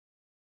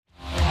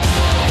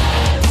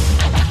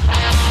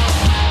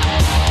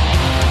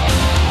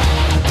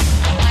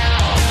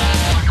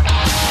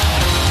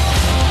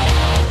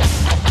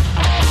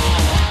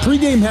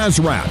game has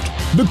wrapped.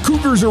 The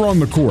Cougars are on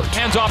the court.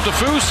 Hands off to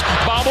Foose,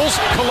 bobbles,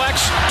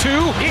 collects, 2.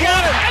 He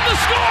got it, and the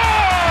score!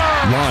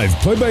 Live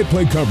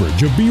play-by-play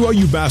coverage of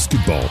BYU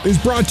basketball is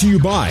brought to you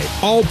by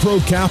All Pro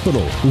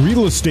Capital,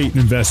 Real Estate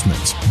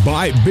Investments,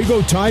 by Big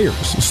O Tires.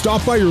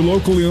 Stop by your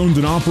locally owned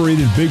and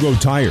operated Big O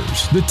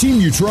Tires, the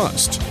team you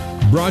trust.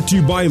 Brought to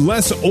you by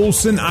Les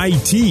Olson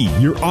IT,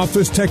 your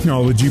office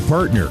technology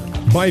partner.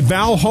 By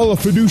Valhalla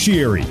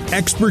Fiduciary,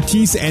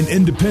 expertise and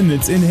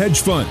independence in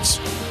hedge funds.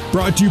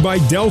 Brought to you by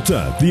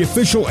Delta, the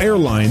official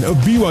airline of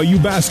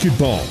BYU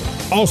basketball.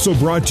 Also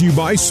brought to you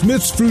by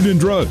Smith's Food and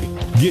Drug.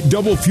 Get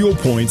double fuel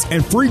points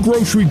and free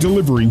grocery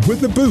delivery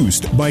with a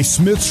boost by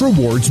Smith's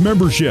Rewards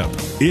membership.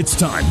 It's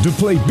time to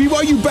play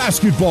BYU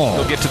basketball.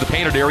 He'll get to the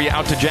painted area,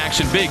 out to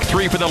Jackson. Big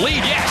 3 for the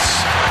lead.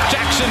 Yes!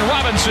 Jackson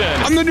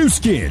Robinson. On the new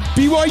skin,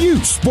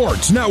 BYU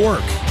Sports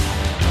Network.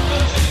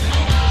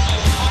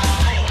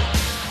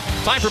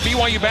 Time for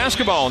BYU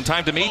basketball and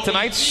time to meet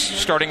tonight's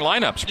starting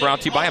lineups.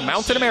 Brought to you by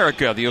Mountain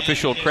America, the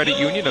official credit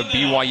union of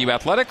BYU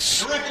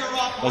Athletics.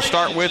 We'll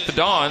start with the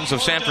Dons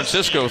of San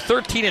Francisco,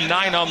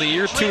 13-9 on the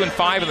year,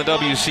 2-5 in the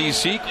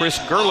WCC. Chris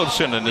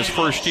Gerlofson in his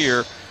first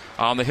year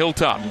on the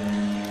Hilltop.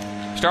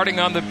 Starting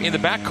in the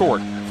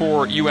backcourt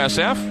for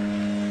USF,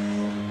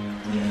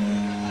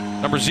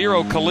 number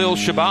 0, Khalil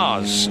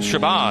Shabazz.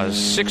 Shabazz,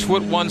 6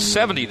 foot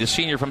 170, the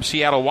senior from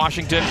Seattle,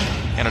 Washington,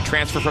 and a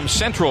transfer from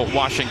Central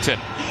Washington.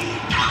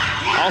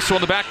 Also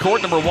in the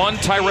backcourt, number 1,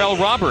 Tyrell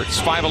Roberts,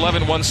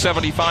 5'11",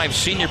 175,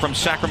 senior from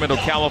Sacramento,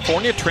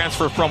 California,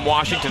 transfer from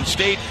Washington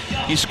State.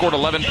 He scored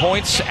 11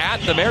 points at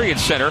the Marriott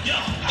Center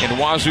in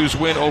Wazoo's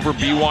win over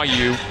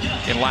BYU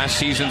in last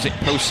season's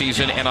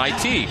postseason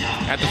NIT.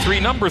 At the 3,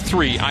 number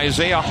 3,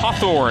 Isaiah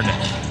Hawthorne,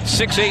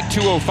 6'8",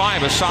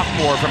 205, a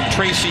sophomore from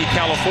Tracy,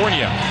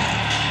 California.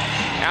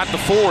 At the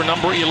 4,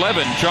 number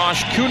 11,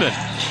 Josh Coonan,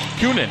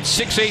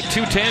 6'8",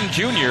 210,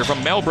 junior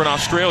from Melbourne,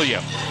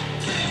 Australia.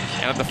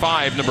 And at the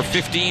 5, number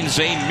 15,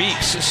 Zane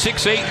Meeks,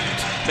 6'8",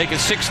 making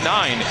 6'9",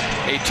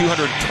 a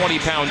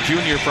 220-pound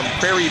junior from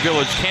Prairie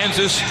Village,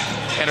 Kansas,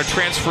 and a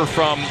transfer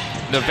from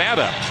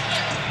Nevada.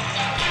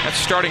 That's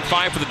starting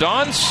 5 for the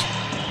Dons.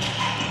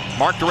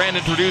 Mark Durant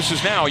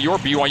introduces now your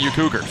BYU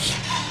Cougars.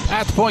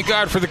 At the point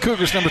guard for the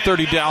Cougars, number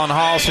 30, Dallin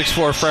Hall,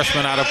 6'4",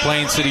 freshman out of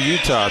Plain City,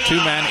 Utah.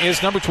 2-man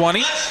is number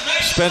 20,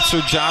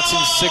 Spencer Johnson,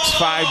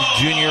 6'5",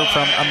 junior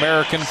from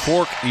American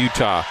Fork,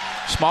 Utah.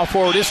 Small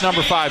forward is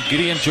number 5,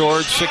 Gideon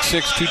George,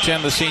 6'6",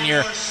 210, the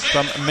senior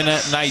from Minna,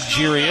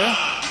 Nigeria.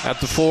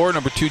 At the 4,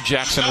 number 2,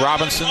 Jackson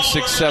Robinson,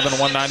 6'7",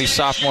 190,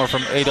 sophomore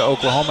from Ada,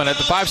 Oklahoma. And at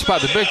the 5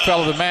 spot, the big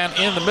fella, the man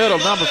in the middle,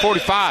 number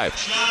 45,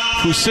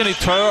 Fusini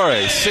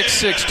Traore,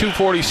 6'6",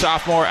 240,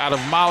 sophomore out of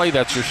Mali.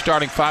 That's your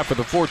starting 5 for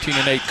the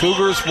 14-8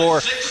 Cougars.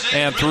 4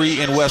 and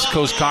 3 in West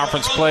Coast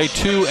Conference play.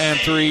 2 and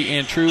 3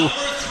 in true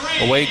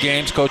away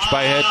games, coached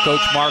by head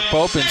coach Mark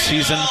Pope in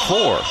season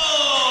 4.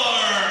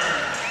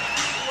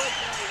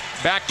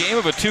 Back game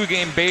of a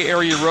 2-game Bay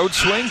Area road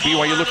swing.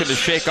 BYU looking to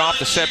shake off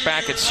the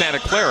setback at Santa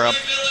Clara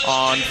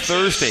on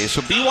Thursday. So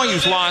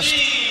BYU's lost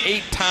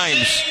 8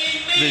 times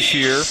this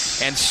year,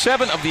 and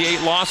 7 of the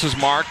 8 losses,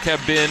 Mark,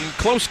 have been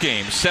close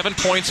games, 7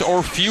 points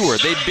or fewer.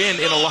 They've been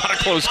in a lot of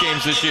close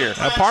games this year.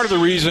 Part of the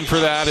reason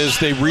for that is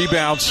they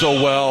rebound so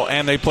well,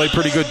 and they play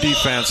pretty good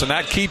defense, and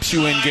that keeps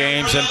you in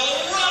games. And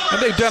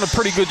they've done a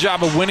pretty good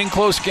job of winning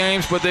close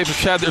games, but they've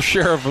had their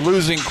share of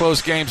losing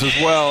close games as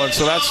well. And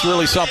so that's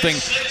really something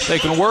they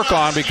can work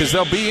on, because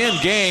they'll be in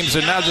games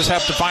and now just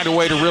have to find a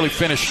way to really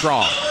finish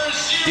strong.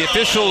 The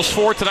officials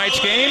for tonight's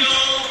game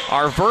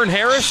are Vern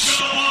Harris,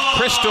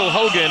 Crystal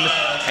Hogan,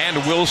 and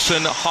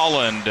Wilson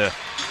Holland.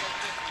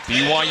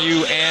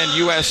 BYU and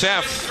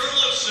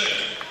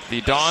USF. The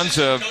Dons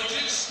have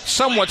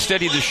somewhat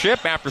steadied the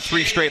ship after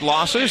 3 straight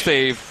losses.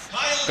 They've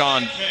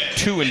gone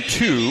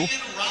 2-2.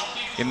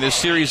 In this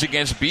series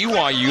against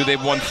BYU,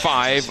 they've won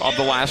 5 of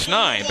the last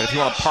 9. But if you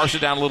want to parse it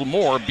down a little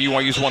more,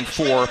 BYU's won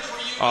 4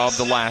 of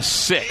the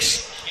last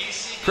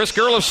 6. Chris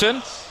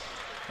Gerlofson,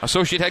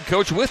 associate head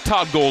coach with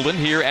Todd Golden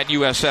here at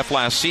USF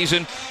last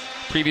season.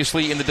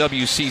 Previously in the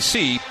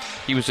WCC,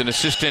 he was an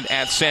assistant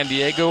at San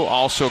Diego,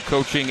 also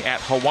coaching at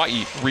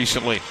Hawaii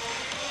recently.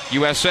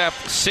 USF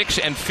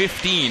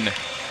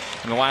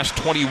 6-15 in the last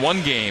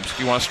 21 games. If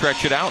you want to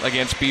stretch it out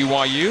against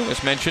BYU,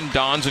 as mentioned,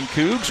 Dons and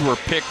Cougs were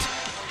picked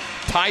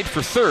tied for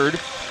 3rd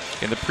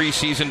in the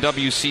preseason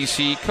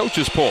WCC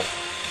coaches poll.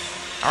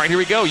 All right, here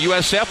we go.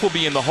 USF will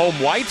be in the home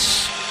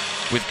whites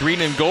with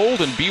green and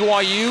gold, and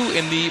BYU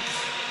in the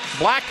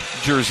black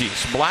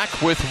jerseys,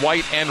 black with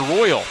white and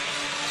royal.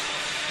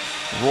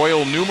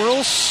 Royal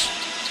numerals,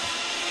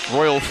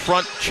 royal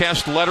front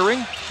chest lettering,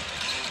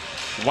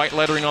 white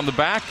lettering on the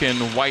back, and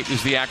white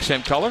is the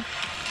accent color.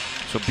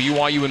 So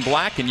BYU in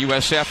black and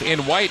USF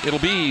in white. It'll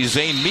be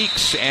Zane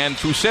Meeks and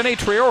Fusini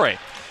Traore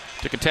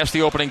to contest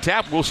the opening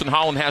tap. Wilson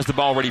Holland has the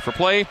ball ready for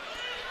play.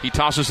 He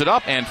tosses it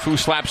up, and Fu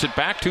slaps it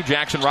back to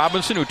Jackson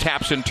Robinson, who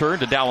taps in turn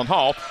to Dallin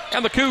Hall.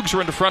 And the Cougs are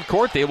in the front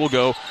court. They will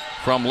go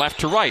from left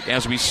to right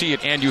as we see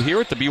it and you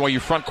hear it. The BYU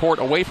front court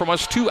away from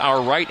us to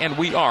our right, and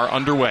we are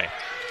underway.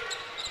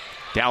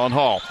 Dallin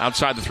Hall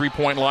outside the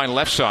 3-point line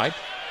left side.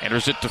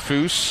 Enters it to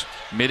Foose.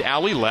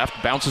 Mid-alley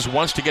left. Bounces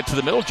once to get to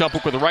the middle. Jump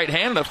hook with the right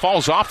hand, and it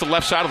falls off the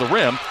left side of the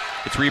rim.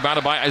 It's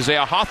rebounded by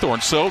Isaiah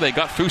Hawthorne. So they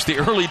got Foose the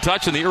early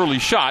touch and the early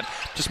shot.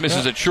 Just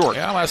misses it short.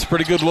 Yeah, that's a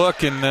pretty good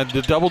look, and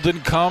the double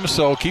didn't come,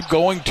 so keep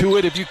going to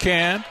it if you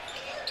can.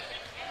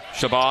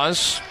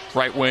 Shabazz,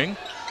 right wing.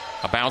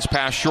 A bounce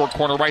pass, short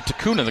corner right to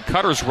Coonan. The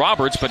cutter's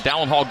Roberts, but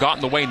Dallin Hall got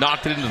in the way,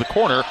 knocked it into the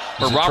corner,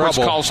 where Roberts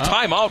calls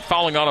timeout,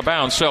 fouling out of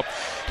bounds. So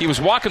he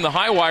was walking the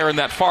high wire in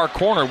that far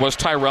corner was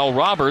Tyrell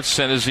Roberts,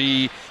 and as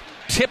he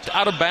tipped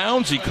out of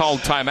bounds, he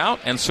called timeout,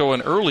 and so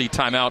an early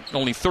timeout,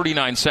 only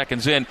 39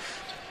 seconds in.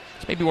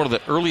 It's maybe one of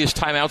the earliest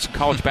timeouts in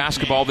college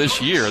basketball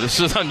this year. This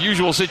is an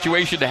unusual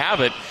situation to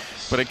have it,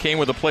 but it came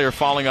with a player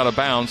falling out of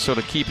bounds, so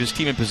to keep his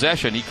team in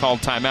possession, he called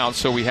timeout,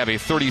 so we have a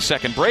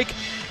 30-second break.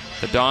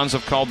 The Dons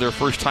have called their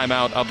first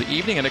timeout of the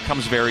evening, and it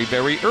comes very,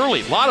 very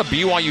early. A lot of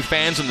BYU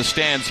fans in the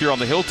stands here on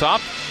the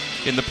Hilltop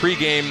in the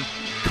pregame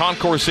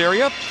concourse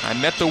area. I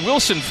met the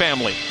Wilson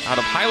family out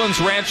of Highlands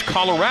Ranch,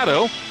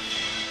 Colorado,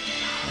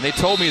 and they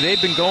told me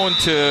they've been going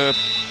to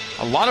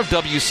a lot of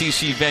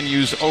WCC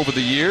venues over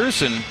the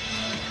years and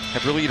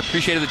have really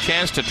appreciated the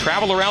chance to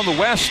travel around the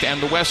West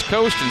and the West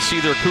Coast and see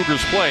their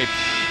Cougars play.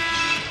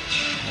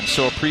 And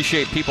so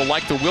appreciate people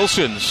like the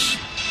Wilsons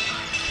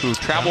who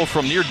travel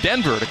from near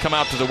Denver to come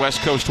out to the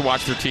West Coast to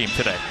watch their team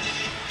today.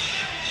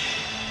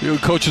 You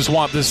coaches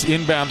want this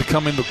inbound to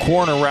come in the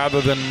corner rather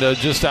than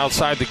just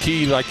outside the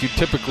key like you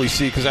typically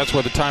see, because that's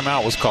where the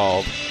timeout was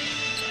called.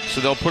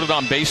 So they'll put it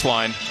on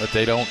baseline. But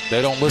they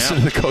don't listen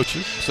to the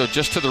coaches. So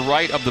just to the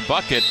right of the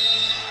bucket,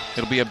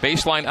 it'll be a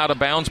baseline out of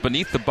bounds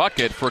beneath the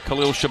bucket for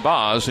Khalil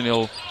Shabazz, and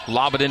he'll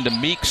lob it into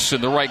Meeks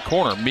in the right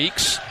corner.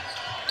 Meeks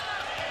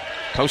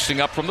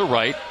posting up from the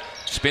right.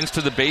 Spins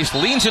to the base,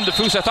 leans into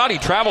Foose. I thought he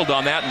traveled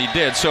on that, and he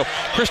did. So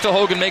Crystal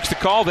Hogan makes the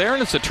call there,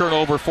 and it's a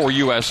turnover for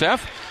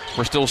USF.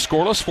 We're still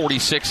scoreless,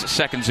 46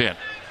 seconds in.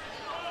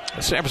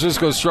 San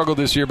Francisco struggled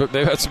this year, but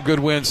they've had some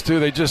good wins, too.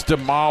 They just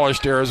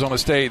demolished Arizona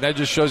State. That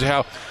just shows you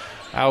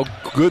how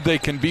good they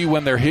can be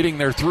when they're hitting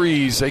their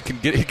threes. They can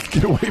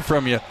get away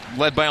from you.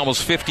 Led by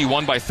almost 50,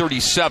 won by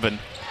 37.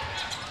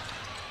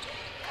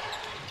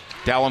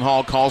 Dallin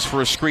Hall calls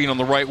for a screen on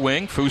the right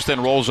wing. Foose then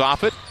rolls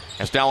off it,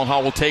 as Dallin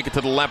Hall will take it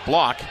to the left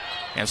block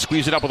and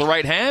squeeze it up with the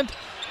right hand.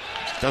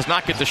 Does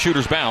not get the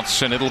shooter's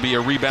bounce, and it'll be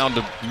a rebound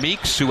to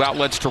Meeks, who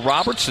outlets to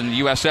Roberts, and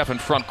USF in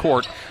front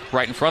court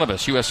right in front of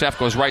us. USF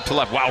goes right to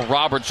left. Wow,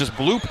 Roberts just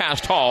blew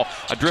past Hall.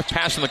 A drift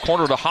pass in the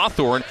corner to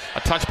Hawthorne.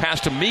 A touch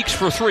pass to Meeks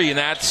for three, and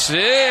that's it.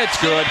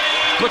 It's good.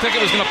 Looked like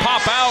it was going to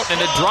pop out,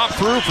 and it dropped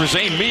through for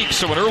Zane Meeks,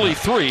 so an early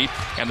three,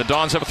 and the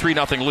Dons have a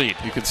 3-0 lead.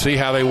 You can see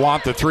how they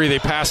want the three. They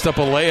passed up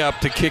a layup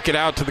to kick it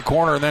out to the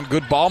corner, and then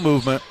good ball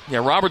movement. Yeah,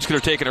 Roberts could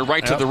have taken it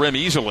right to the rim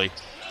easily.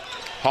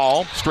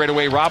 Hall,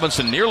 straightaway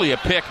Robinson, nearly a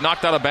pick,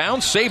 knocked out of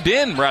bounds, saved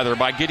in, rather,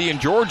 by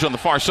Gideon George on the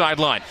far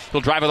sideline. He'll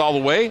drive it all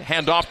the way,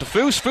 hand off to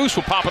Foose. Foose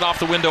will pop it off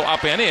the window,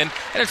 up and in,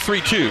 and it's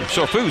 3-2.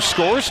 So Foose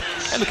scores,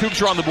 and the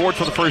Cougs are on the board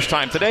for the first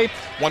time today.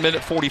 1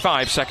 minute,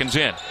 45 seconds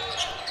in.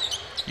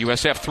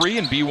 USF 3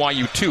 and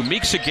BYU 2.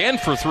 Meeks again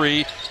for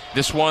three.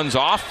 This one's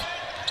off.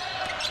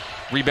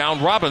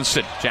 Rebound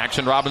Robinson.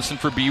 Jackson Robinson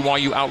for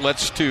BYU,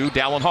 outlets to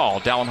Dallin Hall.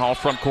 Dallin Hall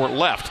front court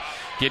left.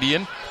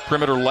 Gideon,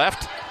 perimeter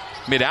left.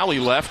 Mid-alley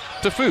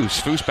left to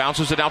Foose. Foose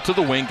bounces it out to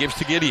the wing, gives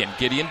to Gideon.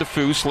 Gideon to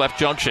Foose, left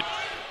junction.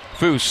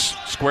 Foose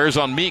squares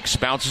on Meeks,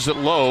 bounces it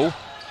low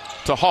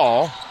to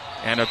Hall,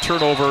 and a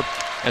turnover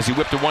as he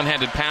whipped a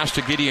one-handed pass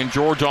to Gideon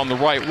George on the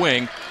right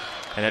wing,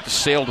 and it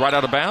sailed right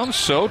out of bounds.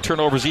 So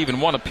turnovers even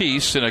one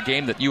apiece in a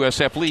game that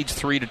USF leads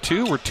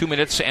 3-2. We're 2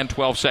 minutes and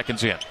 12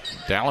 seconds in.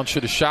 Dallin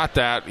should have shot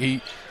that.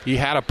 He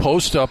had a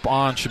post up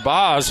on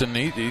Shabazz, and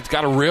he's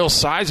got a real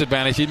size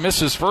advantage. He missed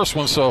his first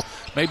one, so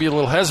maybe a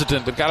little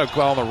hesitant, but got to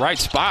go on the right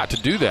spot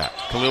to do that.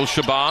 Khalil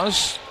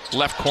Shabazz,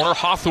 left corner,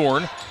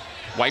 Hawthorne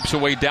wipes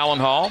away Dallin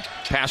Hall.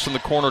 Pass in the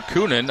corner,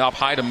 Coonan up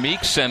high to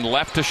Meeks, and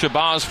left to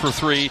Shabazz for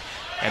three,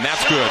 and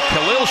that's good.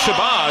 Khalil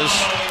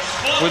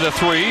Shabazz with a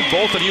three.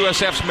 Both of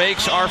USF's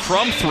makes are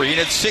from three, and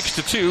it's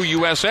 6-2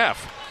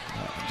 USF.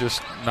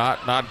 Just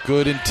not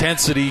good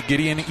intensity.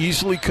 Gideon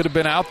easily could have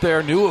been out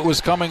there, knew it was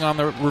coming on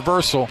the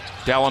reversal.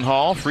 Dallin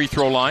Hall, free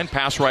throw line,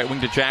 pass right wing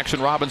to Jackson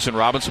Robinson.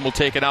 Robinson will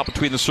take it out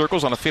between the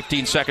circles on a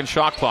 15-second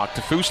shot clock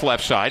to Foose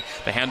left side.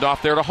 The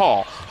handoff there to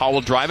Hall. Hall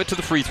will drive it to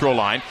the free throw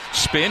line,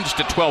 spin just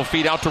at 12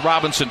 feet out to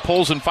Robinson,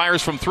 pulls and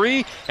fires from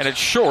three, and it's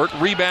short.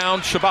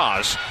 Rebound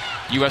Shabazz.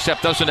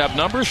 USF doesn't have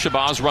numbers.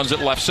 Shabazz runs it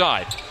left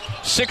side.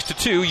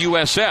 6-2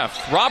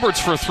 USF. Roberts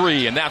for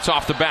three, and that's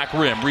off the back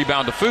rim.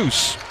 Rebound to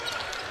Foose.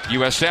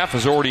 USF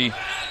has already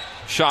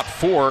shot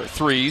 4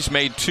 threes,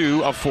 made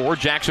 2 of 4.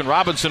 Jackson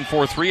Robinson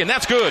 4-3, and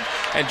that's good.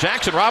 And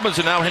Jackson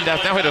Robinson now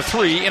hit a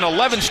 3 in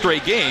 11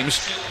 straight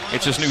games.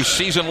 It's his new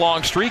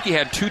season-long streak. He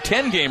had 2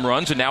 10-game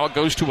runs, and now it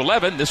goes to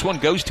 11. This one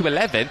goes to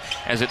 11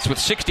 as it's with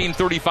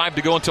 16:35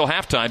 to go until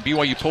halftime.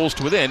 BYU pulls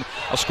to within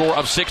a score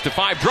of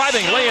 6-5.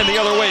 Driving lay-in the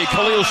other way,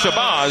 Khalil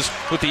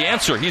Shabazz with the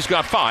answer. He's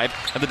got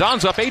 5, and the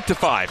Dons up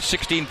 8-5.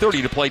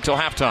 16:30 to play till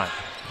halftime.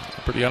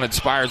 Pretty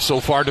uninspired so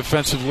far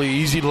defensively.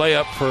 Easy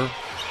layup for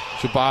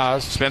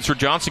Shabazz. Spencer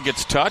Johnson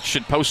gets touched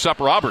and posts up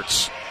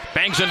Roberts.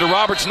 Bangs into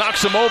Roberts,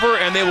 knocks him over,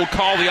 and they will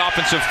call the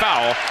offensive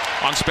foul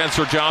on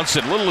Spencer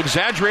Johnson. A little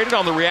exaggerated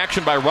on the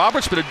reaction by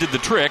Roberts, but it did the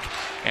trick.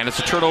 And it's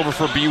a turnover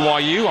for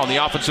BYU on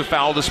the offensive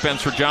foul to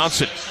Spencer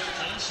Johnson.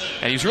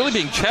 And he's really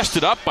being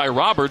chested up by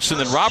Roberts, and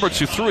then Roberts,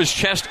 who threw his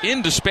chest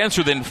into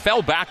Spencer, then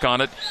fell back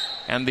on it,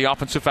 and the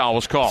offensive foul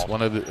was called. It's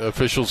one of the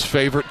officials'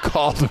 favorite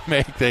call to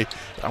make. They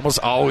almost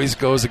always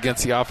goes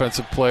against the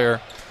offensive player.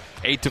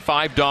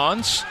 8-5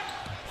 Dons.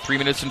 3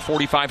 minutes and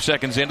 45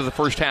 seconds into the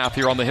first half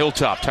here on the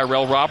Hilltop.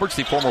 Tyrell Roberts,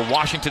 the former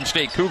Washington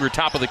State Cougar,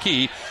 top of the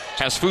key,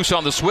 has Foose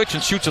on the switch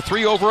and shoots a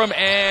three over him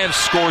and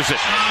scores it.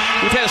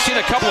 We've seen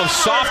a couple of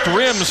soft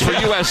rims for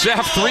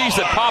USF, threes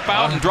that pop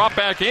out and drop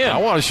back in. I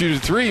want to shoot a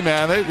three,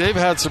 man. They've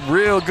had some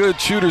real good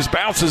shooters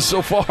bounces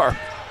so far.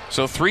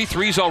 So 3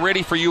 threes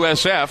already for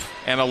USF,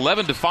 and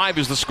 11-5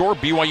 is the score.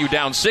 BYU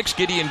down 6.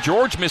 Gideon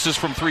George misses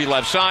from 3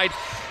 left side.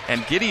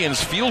 And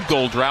Gideon's field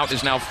goal drought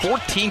is now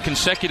 14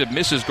 consecutive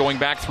misses going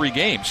back 3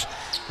 games.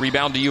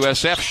 Rebound to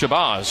USF,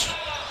 Shabazz.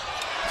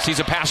 Sees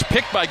a pass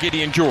picked by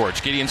Gideon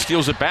George. Gideon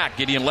steals it back.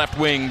 Gideon left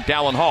wing,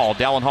 Dallin Hall.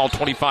 Dallin Hall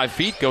 25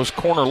 feet, goes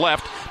corner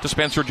left to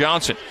Spencer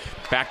Johnson.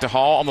 Back to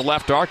Hall on the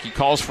left arc. He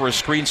calls for a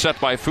screen set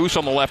by Foose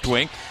on the left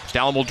wing.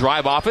 Dallin will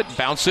drive off it,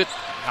 bounce it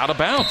out of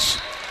bounds.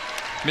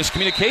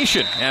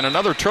 Miscommunication and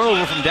another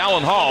turnover from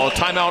Dallin Hall. A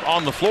timeout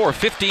on the floor.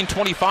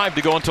 15:25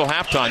 to go until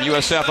halftime.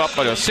 USF up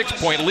by a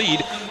 6-point lead,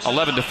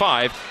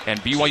 11-5.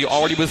 And BYU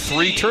already with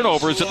 3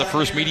 turnovers at the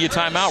first media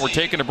timeout. We're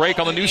taking a break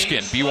on the new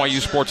skin, BYU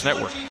Sports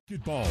Network.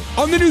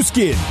 On the new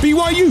skin,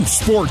 BYU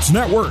Sports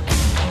Network.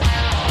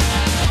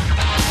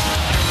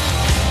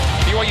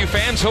 BYU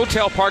fans,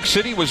 Hotel Park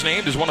City was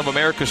named as one of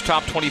America's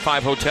top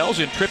 25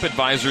 hotels in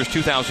TripAdvisor's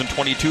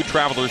 2022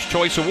 Traveler's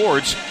Choice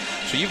Awards.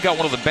 So you've got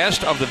one of the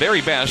best of the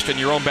very best in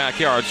your own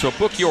backyard. So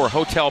book your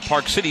Hotel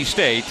Park City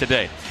stay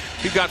today.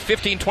 We've got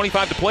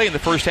 15:25 to play in the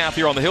first half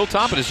here on the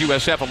Hilltop. It is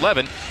USF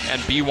 11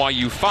 and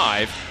BYU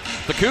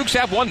 5. The Cougs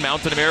have one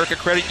Mountain America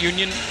Credit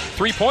Union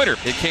three-pointer.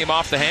 It came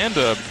off the hand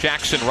of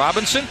Jackson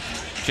Robinson.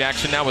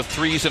 Jackson now with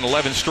 3s in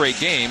 11 straight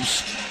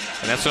games.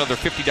 And that's another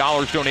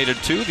 $50 donated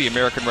to the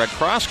American Red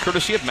Cross,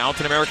 courtesy of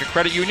Mountain America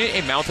Credit Union,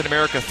 a Mountain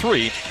America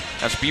 3.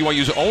 That's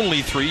BYU's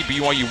only 3.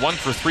 BYU 1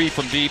 for 3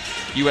 from deep.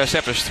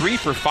 USF is 3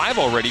 for 5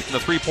 already from the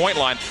three-point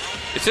line.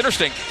 It's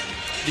interesting.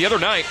 The other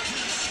night,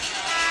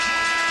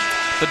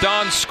 the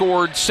Dons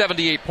scored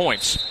 78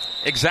 points.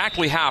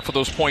 Exactly half of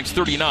those points,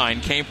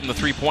 39, came from the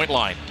three-point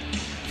line,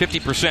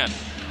 50%.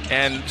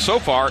 And so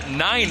far,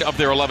 9 of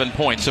their 11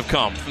 points have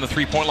come from the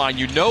three-point line.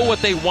 You know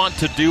what they want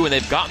to do, and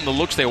they've gotten the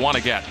looks they want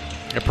to get.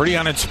 A pretty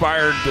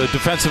uninspired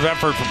defensive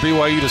effort for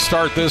BYU to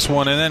start this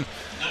one, and then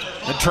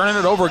turning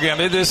it over again.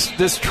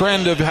 This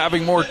trend of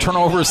having more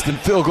turnovers than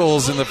field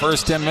goals in the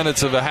first 10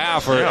 minutes of a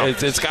half,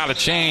 it's got to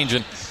change.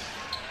 And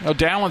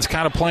Dallin's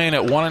kind of playing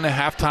at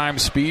 1.5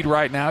 times speed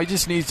right now. He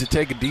just needs to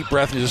take a deep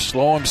breath and just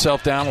slow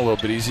himself down a little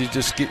bit.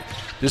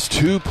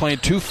 He's playing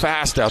too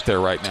fast out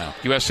there right now.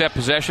 USF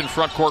possession,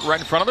 front court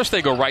right in front of us.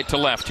 They go right to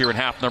left here in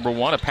half number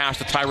 1. A pass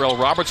to Tyrell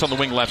Roberts on the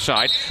wing left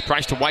side.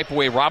 Tries to wipe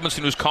away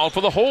Robinson, who's called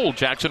for the hold.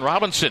 Jackson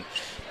Robinson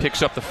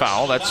picks up the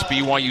foul. That's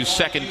BYU's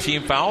second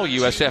team foul.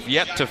 USF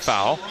yet to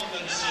foul.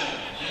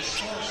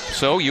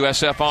 So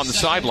USF on the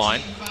sideline.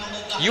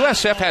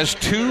 USF has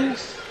 2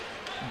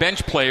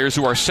 bench players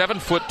who are 7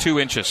 foot 2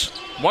 inches.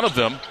 One of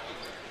them,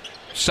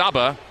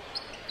 Saba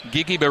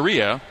Gigi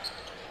Beria,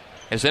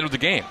 has entered the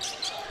game.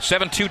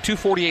 7'2",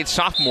 248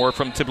 sophomore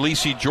from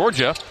Tbilisi,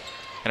 Georgia,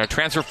 and a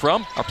transfer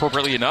from,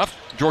 appropriately enough,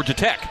 Georgia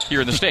Tech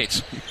here in the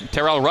States.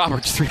 Tyrell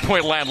Roberts,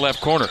 3-point land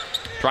left corner.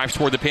 Drives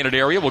toward the painted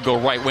area, will go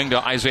right wing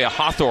to Isaiah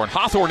Hawthorne.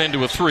 Hawthorne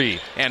into a 3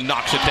 and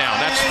knocks it down.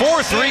 That's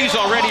 4 threes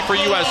already for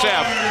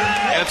USF,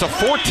 and it's a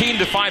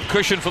 14-5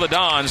 cushion for the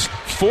Dons.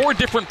 4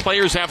 different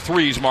players have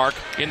 3s, Mark,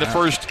 in the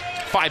first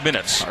 5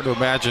 minutes. Hard to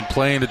imagine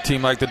playing a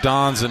team like the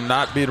Dons and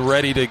not being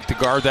ready to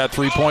guard that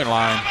three-point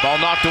line. Ball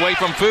knocked away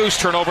from Foose.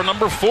 Turnover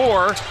number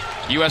 4.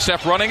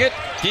 USF running it.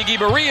 Gigi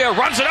Beria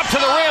runs it up to the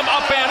rim,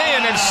 up and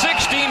in, and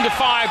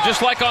 16-5,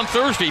 just like on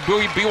Thursday.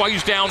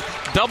 BYU's down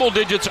double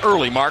digits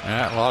early, Mark.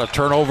 Yeah, a lot of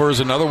turnovers.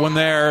 Another one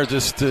there,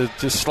 just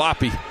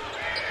sloppy.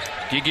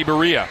 Gigi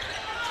Beria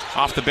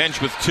off the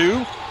bench with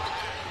 2.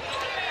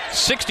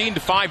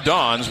 16-5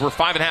 Dons. We're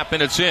 5.5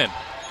 minutes in.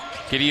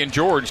 Gideon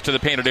George to the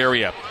painted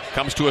area.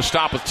 Comes to a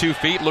stop with 2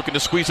 feet, looking to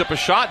squeeze up a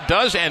shot.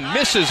 Does and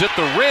misses at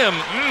the rim.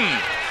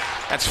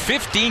 That's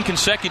 15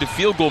 consecutive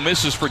field goal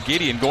misses for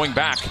Gideon going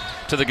back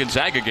to the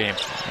Gonzaga game.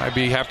 Might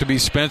have to be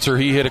Spencer.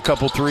 He hit a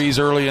couple threes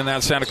early in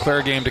that Santa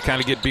Clara game to kind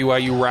of get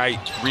BYU right.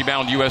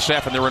 Rebound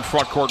USF, and they're in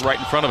front court right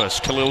in front of us.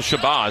 Khalil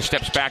Shabazz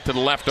steps back to the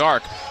left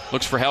arc.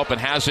 Looks for help and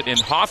has it in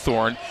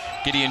Hawthorne.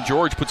 Gideon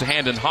George puts a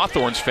hand in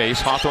Hawthorne's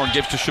face. Hawthorne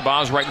gives to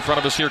Shabazz right in front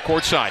of us here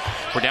courtside.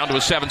 We're down to a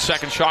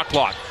 7-second shot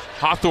clock.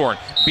 Hawthorne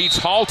beats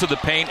Hall to the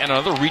paint, and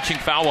another reaching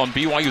foul on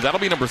BYU.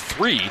 That'll be number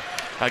 3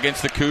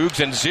 against the Cougs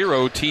and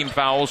 0 team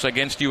fouls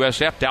against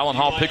USF. Dallin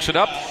Hall picks it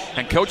up,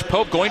 and Coach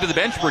Pope going to the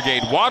bench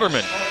brigade.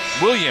 Waterman,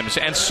 Williams,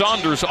 and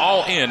Saunders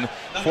all in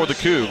for the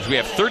Cougs. We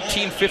have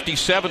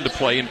 13:57 to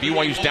play, and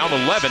BYU's down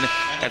 11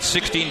 at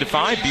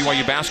 16-5.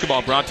 BYU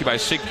basketball brought to you by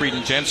Siegfried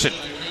and Jensen.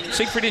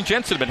 Siegfried and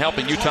Jensen have been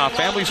helping Utah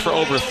families for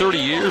over 30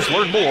 years.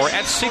 Learn more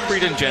at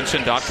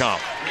siegfriedandjensen.com.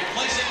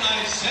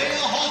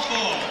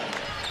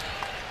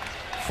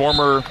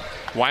 Former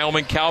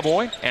Wyoming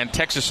Cowboy and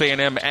Texas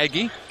A&M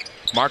Aggie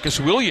Marcus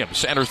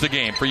Williams enters the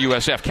game for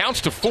USF.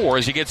 Counts to 4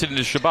 as he gets it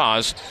into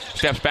Shabazz.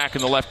 Steps back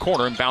in the left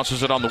corner and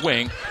bounces it on the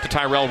wing to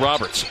Tyrell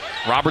Roberts.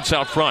 Roberts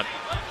out front.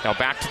 Now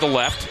back to the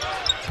left.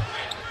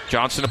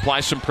 Johnson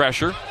applies some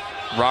pressure.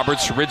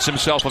 Roberts rids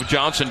himself of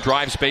Johnson,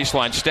 drives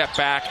baseline, step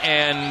back,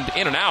 and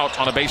in and out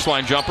on a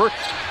baseline jumper,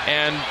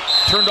 and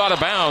turned out of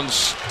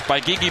bounds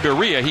by Gigi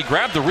Berea. He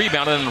grabbed the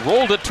rebound and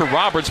rolled it to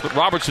Roberts, but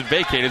Roberts had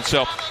vacated,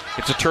 so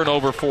it's a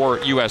turnover for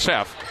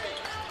USF.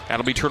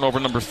 That'll be turnover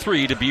number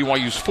 3 to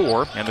BYU's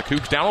 4, and the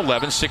Cougs down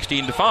 11,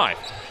 16-5.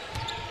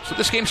 So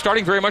this game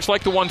starting very much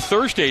like the one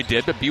Thursday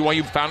did, but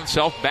BYU found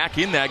itself back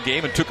in that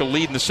game and took a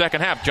lead in the second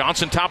half.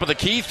 Johnson, top of the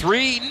key,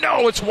 3.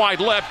 No, it's wide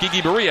left.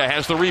 Gigi Berea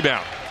has the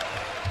rebound.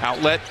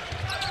 Outlet,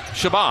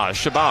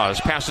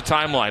 Shabazz past the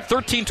timeline.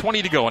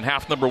 13:20 to go in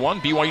half number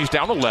 1. BYU's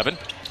down 11.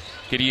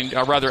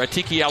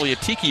 Atiki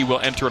Ali will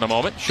enter in a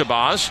moment.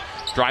 Shabazz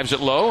drives it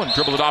low and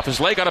dribbled it off his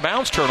leg, out of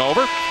bounds,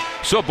 turnover.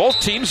 So both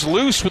teams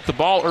loose with the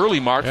ball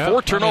early, Mark. Yep.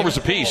 4 turnovers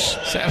apiece.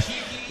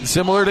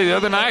 Similar to the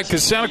other night,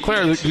 because Santa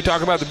Clara, we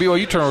talk about the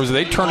BYU turnovers,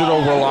 they turned it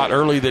over a lot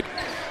early that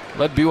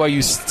let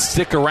BYU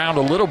stick around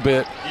a little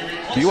bit.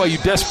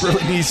 BYU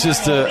desperately needs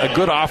just a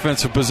good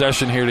offensive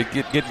possession here to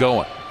get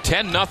going.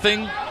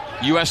 10-0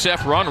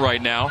 USF run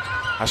right now.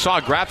 I saw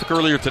a graphic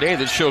earlier today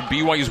that showed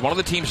BYU is one of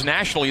the teams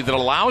nationally that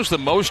allows the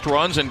most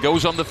runs and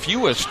goes on the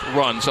fewest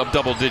runs of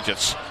double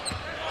digits.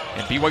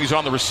 And BYU's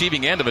on the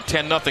receiving end of a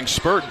 10-0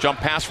 spurt. Jump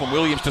pass from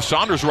Williams to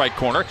Saunders' right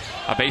corner.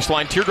 A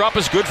baseline teardrop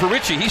is good for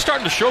Ritchie. He's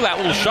starting to show that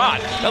little shot.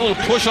 That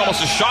little push,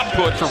 almost a shot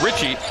put for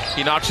Ritchie.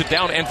 He knocks it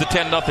down, ends the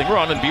 10-0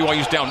 run, and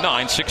BYU's down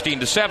 9,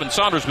 16-7.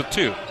 Saunders with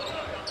 2.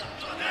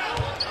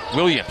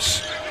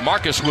 Williams,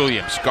 Marcus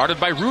Williams, guarded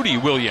by Rudy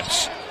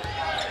Williams.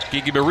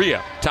 Gigi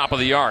Berea, top of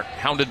the arc,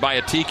 hounded by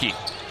Atiki.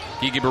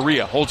 Gigi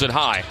Berea holds it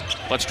high,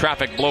 lets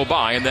traffic blow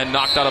by, and then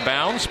knocked out of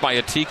bounds by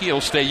Atiki.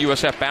 It'll stay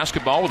USF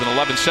basketball with an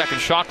 11-second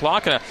shot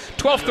clock and a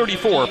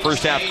 12:34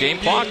 first half game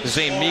clock.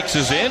 Zane Meeks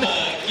is in,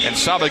 and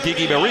Saba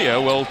Gigi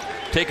Berea will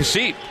take a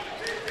seat.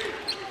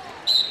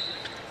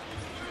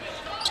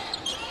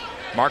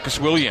 Marcus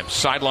Williams,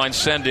 sideline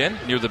send in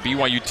near the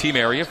BYU team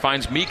area,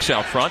 finds Meeks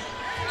out front.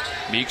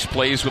 Meeks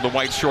plays with a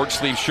white short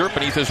sleeve shirt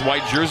beneath his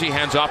white jersey,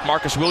 hands off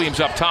Marcus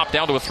Williams up top,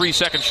 down to a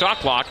 3-second shot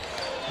clock,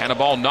 and a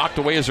ball knocked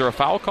away. Is there a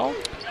foul call?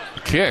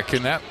 Kick,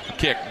 and that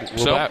kick.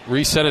 Will that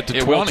reset it to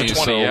 20,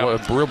 so yeah.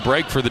 A real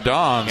break for the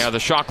Dons. Yeah, the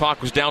shot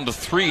clock was down to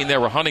 3, and they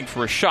were hunting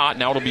for a shot.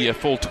 Now it'll be a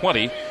full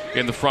 20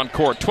 in the front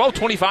court.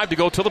 12:25 to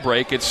go till the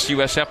break. It's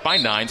USF by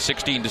 9,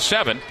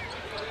 16-7.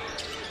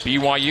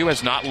 BYU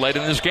has not led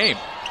in this game.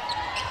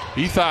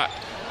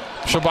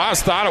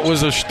 Shabazz thought it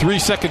was a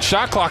 3-second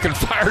shot clock and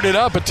fired it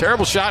up. A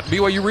terrible shot,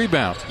 BYU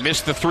rebound.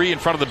 Missed the 3 in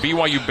front of the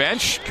BYU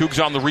bench. Cougs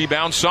on the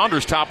rebound.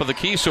 Saunders top of the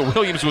key, so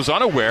Williams was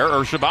unaware,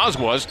 or Shabazz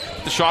was.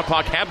 The shot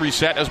clock had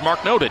reset, as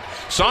Mark noted.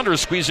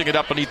 Saunders squeezing it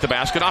up beneath the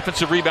basket.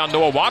 Offensive rebound,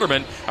 Noah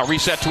Waterman. A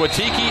reset to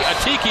Atiki.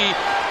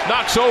 Atiki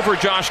knocks over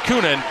Josh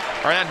Coonan.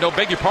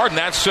 Beg your pardon,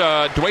 that's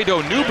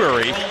Duedo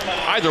Newberry.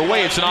 Either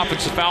way, it's an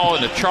offensive foul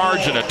and a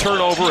charge and a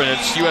turnover, and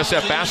it's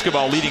USF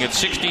basketball leading at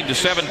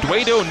 16-7.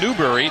 Duedo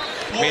Newberry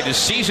made his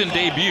season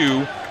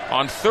debut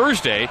on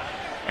Thursday,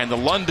 and the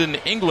London,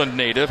 England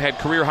native had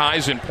career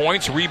highs in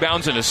points,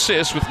 rebounds, and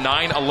assists with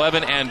 9,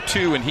 11, and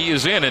 2, and he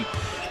is in. And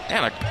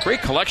man, a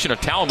great collection of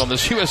talent on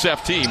this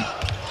USF team.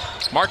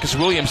 Marcus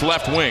Williams,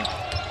 left wing.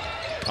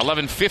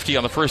 11:50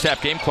 on the first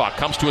half game clock.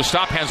 Comes to a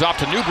stop, hands off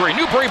to Newberry.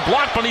 Newberry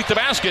blocked beneath the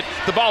basket.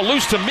 The ball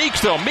loose to Meeks,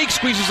 though. Meeks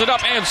squeezes it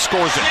up and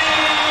scores it.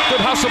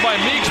 Good hustle by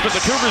Meeks, but the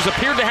Cougars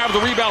appeared to have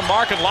the rebound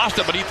mark and lost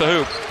it beneath the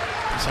hoop.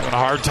 He's having a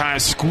hard time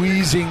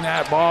squeezing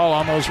that ball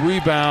on those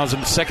rebounds,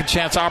 and second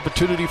chance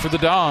opportunity for the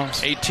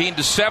Doms.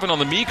 18-7 on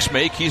the Meeks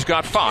make. He's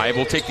got 5.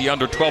 We'll take the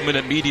under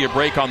 12-minute media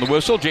break on the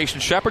whistle. Jason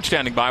Shepard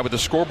standing by with a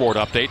scoreboard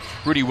update.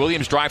 Rudy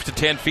Williams drives to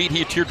 10 feet.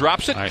 He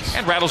teardrops it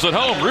and rattles it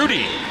home.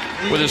 Rudy,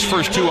 with his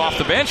first 2 off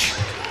the bench,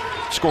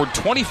 scored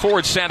 24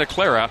 at Santa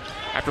Clara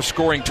after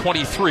scoring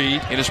 23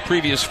 in his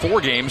previous 4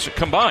 games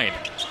combined.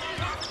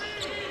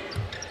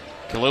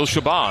 Khalil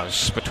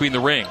Shabazz between the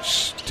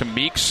rings to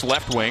Meeks,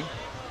 left wing.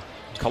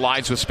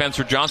 Collides with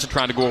Spencer Johnson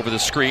trying to go over the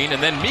screen,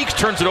 and then Meeks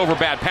turns it over.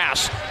 Bad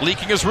pass.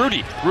 Leaking is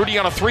Rudy. Rudy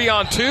on a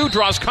 3-on-2,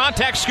 draws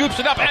contact, scoops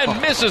it up, and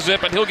misses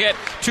it, but he'll get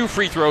 2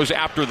 free throws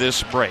after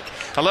this break.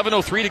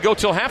 11:03 to go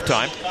till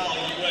halftime.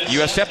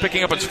 USF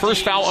picking up its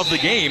first foul of the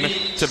game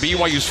to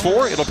BYU's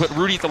 4. It'll put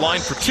Rudy at the line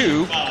for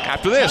 2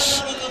 after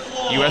this.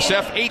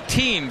 USF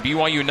 18,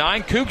 BYU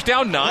 9. Cougs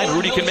down 9.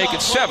 Rudy can make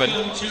it 7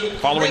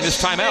 following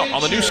this timeout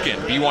on the new skin,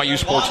 BYU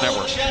Sports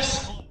Network.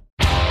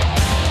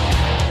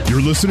 You're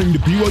You're listening to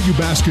BYU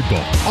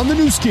Basketball on the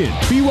new skin,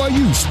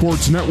 BYU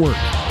Sports Network.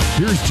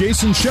 Here's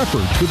Jason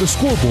Shepard with a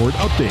scoreboard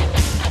update.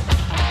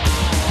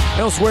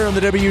 Elsewhere in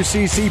the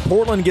WCC,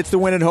 Portland gets the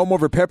win at home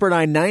over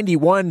Pepperdine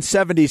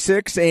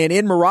 91-76. And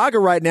in Moraga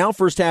right now,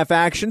 first half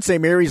action,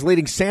 St. Mary's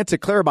leading Santa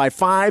Clara by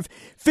 5,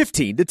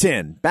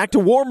 15-10. Back to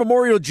War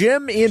Memorial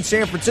Gym in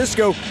San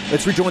Francisco.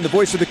 Let's rejoin the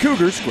voice of the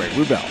Cougars, Greg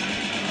Wrubell.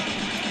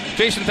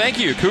 Jason, thank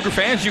you. Cougar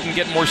fans, you can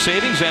get more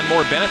savings and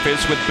more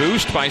benefits with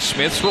Boost by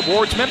Smith's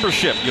Rewards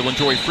membership. You'll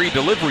enjoy free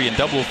delivery and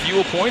double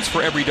fuel points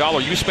for every dollar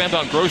you spend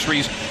on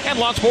groceries and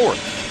lots more.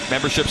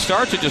 Membership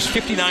starts at just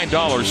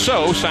 $59,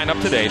 so sign up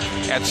today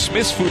at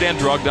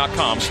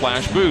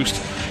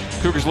smithsfoodanddrug.com/boost.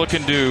 Cougars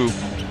looking to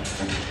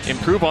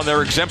improve on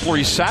their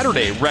exemplary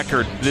Saturday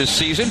record this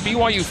season.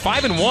 BYU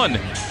 5-1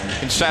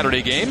 in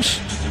Saturday games,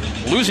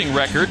 losing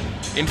record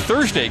in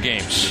Thursday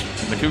games.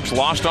 The Cougs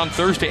lost on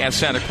Thursday at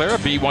Santa Clara.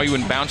 BYU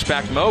in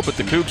bounce-back mode, but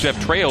the Cougs have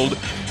trailed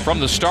from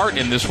the start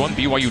in this one.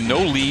 BYU no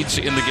leads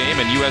in the game,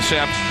 and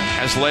USF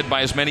has led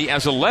by as many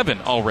as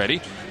 11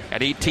 already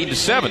at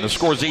 18-7. The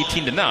score is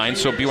 18-9,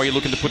 so BYU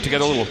looking to put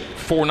together a little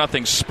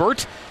 4-0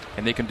 spurt,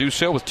 and they can do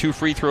so with 2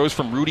 free throws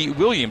from Rudy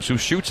Williams, who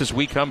shoots as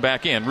we come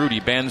back in.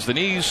 Rudy bends the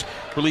knees,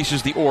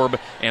 releases the orb,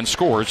 and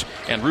scores,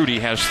 and Rudy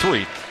has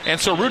 3. And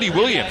so Rudy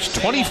Williams,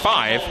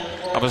 25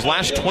 of his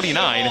last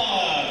 29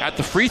 at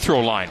the free throw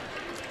line.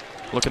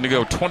 Looking to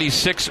go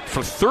 26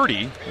 for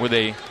 30 with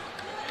a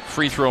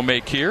free throw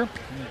make here.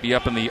 Be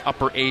up in the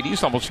upper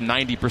 80s, almost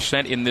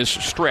 90% in this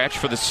stretch.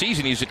 For the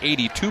season, he's at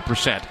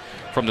 82%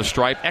 from the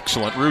stripe.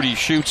 Excellent. Rudy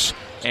shoots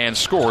and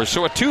scores.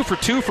 So a 2 for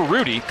 2 for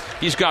Rudy.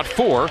 He's got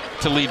 4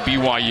 to lead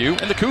BYU.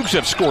 And the Cougs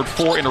have scored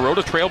 4 in a row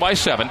to trail by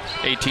 7,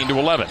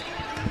 18-11.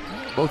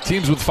 Both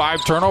teams with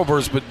 5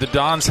 turnovers, but the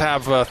Dons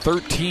have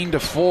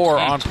 13-4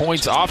 on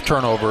points off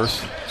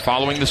turnovers.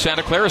 Following the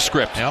Santa Clara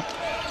script. Yep.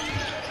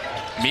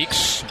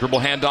 Meeks, dribble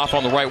handoff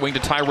on the right wing to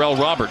Tyrell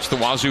Roberts. The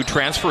Wazoo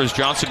transfer as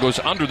Johnson goes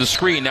under the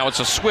screen. Now it's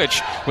a switch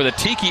with a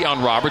tiki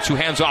on Roberts, who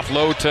hands off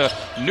low to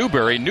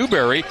Newberry.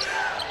 Newberry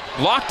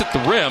blocked at the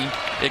rim.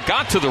 It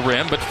got to the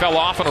rim, but fell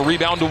off on a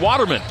rebound to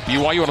Waterman.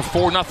 BYU on a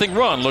 4-0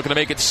 run, looking to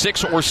make it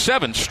 6 or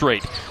 7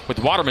 straight, with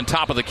Waterman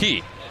top of the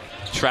key.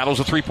 Straddles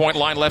the three-point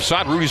line left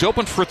side. Rudy's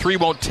open for 3,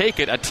 won't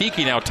take it.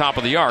 Atiki now top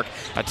of the arc.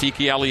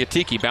 Atiki Ali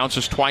Atiki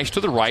bounces twice to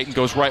the right and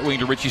goes right wing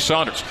to Richie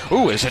Saunders.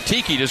 Ooh, as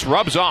Atiki just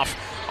rubs off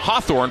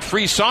Hawthorne,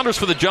 frees Saunders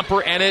for the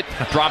jumper, and it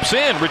drops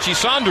in. Richie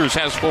Saunders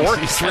has 4,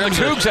 and the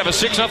Cougs have a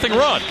 6-0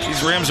 run.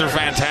 These rims are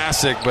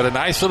fantastic, but a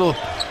nice little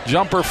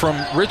jumper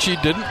from Richie.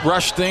 Didn't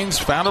rush things,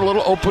 found a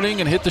little opening,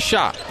 and hit the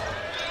shot.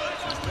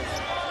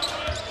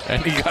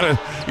 And you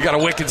got a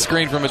wicked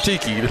screen from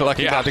Atiki. You're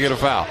lucky not to get a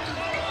foul.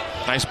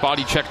 Nice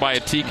body check by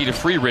Atiki to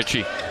free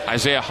Richie.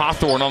 Isaiah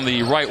Hawthorne on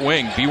the right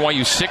wing.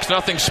 BYU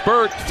 6-0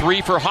 spurt.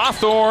 3 for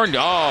Hawthorne.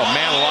 Oh,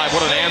 man alive,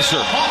 what an answer.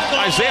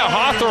 Isaiah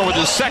Hawthorne with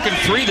his second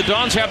 3. The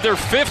Dons have their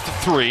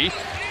 5th 3.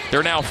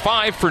 They're now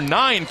 5 for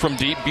 9 from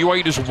deep.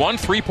 BYU just 1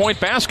 3-point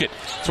basket.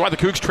 That's why the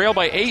Cougs trail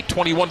by 8,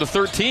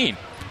 21-13.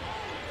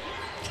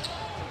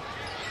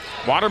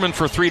 Waterman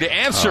for 3 to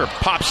answer.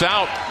 Pops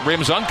out.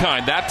 Rims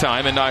unkind that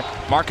time, and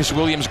Marcus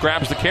Williams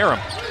grabs the carom.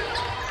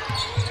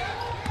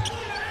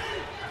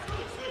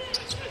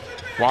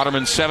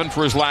 Waterman 7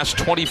 for his last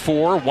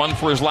 24, 1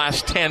 for his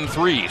last 10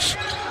 threes.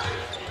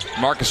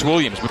 Marcus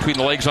Williams between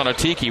the legs on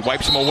Atiki,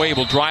 wipes him away,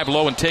 will drive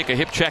low and take a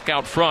hip check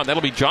out front.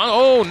 That'll be John.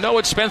 Oh, no,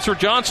 it's Spencer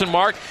Johnson,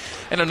 Mark.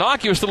 An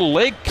innocuous little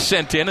leg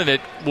sent in, and it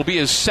will be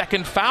his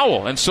second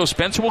foul. And so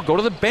Spencer will go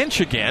to the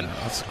bench again.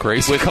 That's a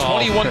crazy with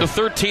call.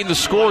 21-13 the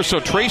score. So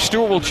Trey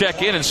Stewart will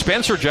check in, and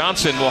Spencer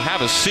Johnson will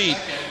have a seat.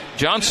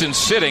 Johnson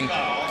sitting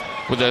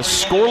with a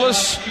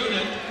scoreless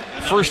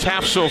first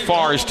half so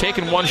far. Has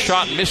taken 1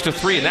 shot, missed a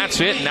 3, and that's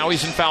it. Now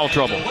he's in foul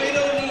trouble.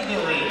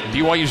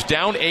 BYU's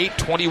down 8,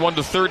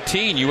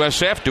 21-13.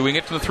 USF doing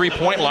it from the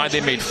 3-point line.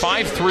 They made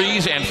 5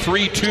 threes and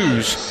 3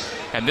 twos.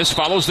 And this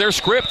follows their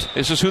script.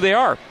 This is who they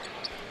are.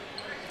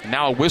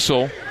 Now a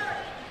whistle.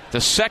 The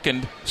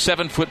second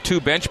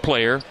 7'2" bench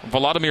player,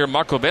 Volodymyr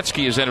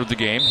Markovetsky, has entered the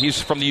game.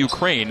 He's from the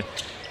Ukraine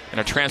and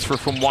a transfer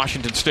from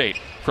Washington State.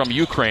 From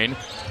Ukraine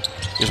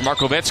is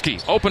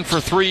Markovetsky. Open for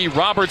 3.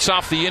 Roberts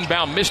off the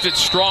inbound. Missed it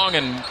strong,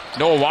 and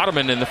Noah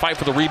Waterman in the fight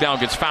for the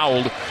rebound gets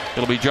fouled.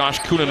 It'll be Josh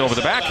Coonan over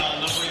the back.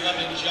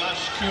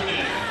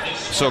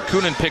 So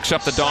Coonan picks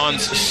up the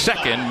Dons'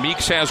 second.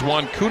 Meeks has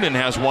 1. Coonan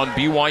has 1.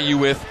 BYU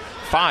with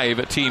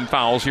 5 team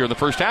fouls here in the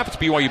first half. It's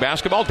BYU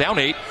basketball, down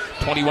 8,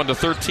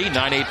 21-13,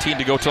 9:18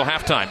 to go till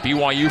halftime.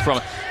 BYU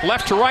from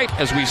left to right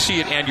as we see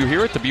it and you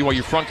hear it. The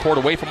BYU front court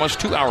away from us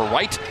to our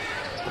right.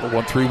 A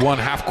 1-3-1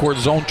 half-court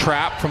zone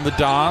trap from the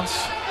Dons.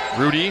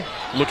 Rudy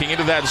looking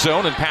into that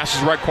zone and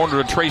passes right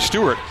corner to Trey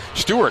Stewart.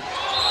 Stewart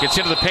gets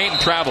into the paint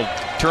and traveled.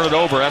 Turn it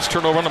over. That's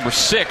turnover number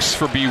 6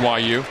 for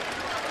BYU.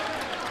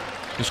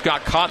 Just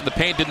got caught in the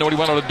paint, didn't know what he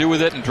wanted to do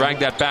with it, and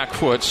dragged that back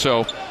foot.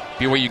 So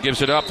BYU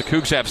gives it up. The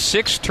Cougs have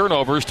 6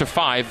 turnovers to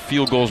 5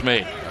 field goals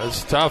made.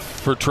 It's tough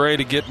for Trey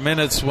to get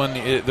minutes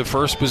when the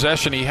first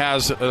possession he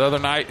has the other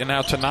night and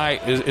now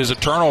tonight is a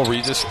turnover.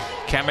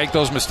 Can't make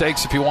those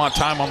mistakes if you want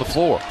time on the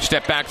floor.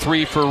 Step back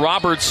three for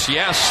Roberts.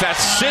 Yes,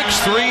 that's 6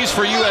 threes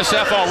for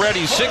USF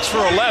already. 6 for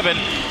 11.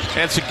 And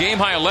it's a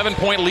game-high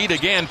 11-point lead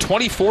again,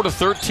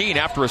 24-13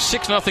 after a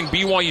 6-0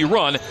 BYU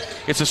run.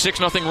 It's a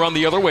 6-0 run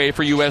the other way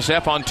for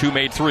USF on 2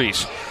 made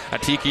threes.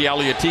 Atiki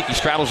Aliatiki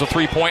straddles the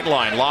three-point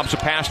line, lobs a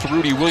pass to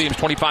Rudy Williams,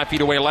 25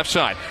 feet away left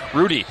side.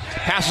 Rudy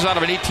passes out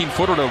of an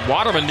 18-footer to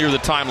Waterman near the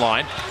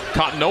timeline.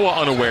 Caught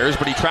Noah unawares,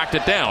 but he tracked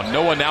it down.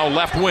 Noah now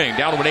left wing,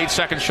 down to an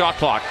 8-second shot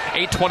clock.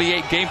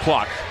 8:28 game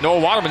clock. Noah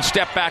Waterman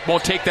step back,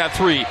 won't take that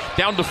three.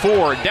 Down to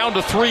 4, down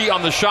to 3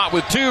 on the shot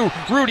with 2.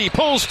 Rudy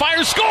pulls,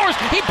 fires, scores.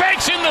 He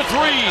banks in the 3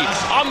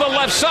 on the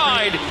left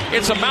side.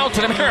 It's a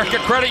Mountain America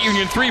Credit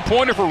Union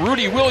three-pointer for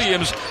Rudy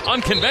Williams.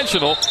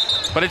 Unconventional,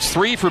 but it's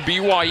 3 for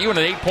BYU and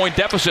an 8-point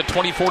deficit,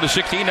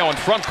 24-16. Now in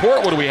front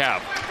court, what do we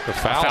have? The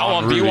foul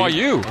on Rudy.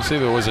 BYU. Let's see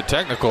if it was a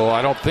technical.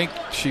 I don't think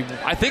she.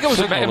 I think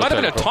it might have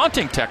been a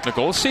taunting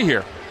technical. Let's see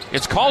here.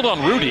 It's called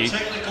on Rudy.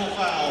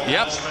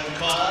 Yep.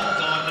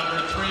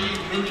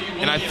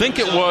 And I think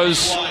it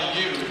was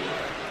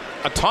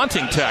a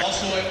taunting tech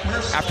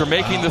after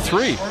making the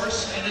 3.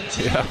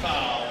 Yeah.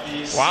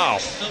 Wow.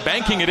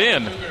 Banking it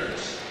in.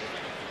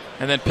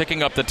 And then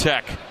picking up the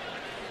tech.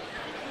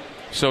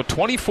 So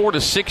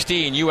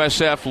 24-16,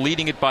 USF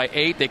leading it by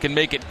 8. They can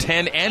make it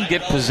 10 and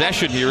get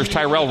possession here as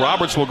Tyrell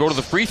Roberts will go to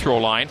the free throw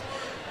line,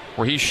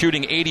 where he's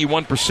shooting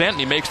 81%, and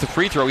he makes the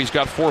free throw. He's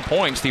got 4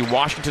 points. The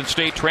Washington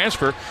State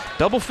transfer,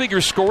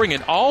 double-figure scoring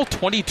in all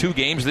 22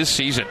 games this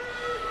season.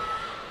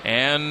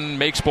 And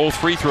makes both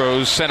free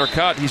throws. Center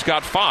cut, he's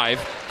got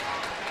 5.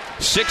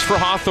 6 for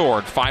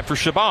Hawthorne, 5 for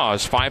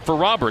Shabazz, 5 for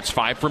Roberts,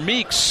 5 for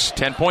Meeks.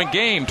 10-point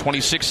game,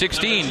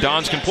 26-16.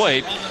 Dons can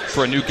play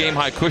for a new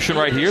game-high cushion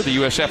right here. The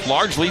USF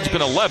large lead's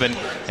been 11,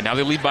 and now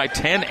they lead by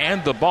 10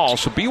 and the ball.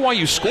 So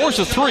BYU scores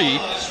a 3,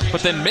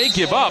 but then may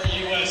give up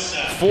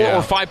 4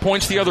 or 5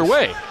 points the other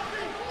way.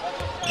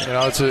 You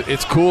know,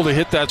 it's cool to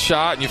hit that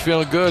shot, and you're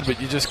feeling good, but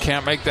you just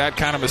can't make that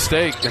kind of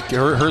mistake. It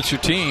hurts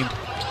your team.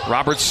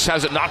 Roberts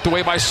has it knocked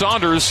away by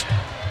Saunders.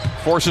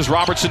 Forces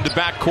Roberts into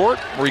backcourt,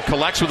 where he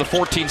collects with a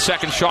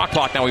 14-second shot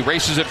clock. Now he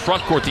races at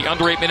front court. The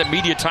under 8-minute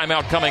media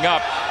timeout coming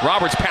up.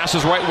 Roberts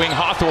passes right wing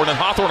Hawthorne, and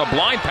Hawthorne a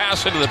blind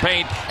pass into the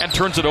paint and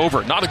turns it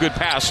over. Not a good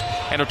pass,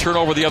 and a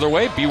turnover the other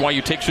way.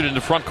 BYU takes it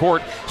into front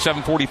court.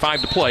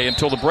 7:45 to play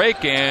until the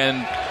break,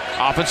 and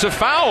offensive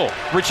foul.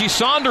 Richie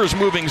Saunders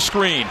moving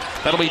screen.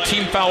 That'll be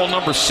team foul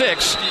number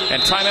 6,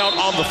 and timeout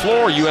on the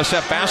floor.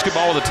 USF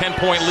basketball with a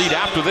 10-point lead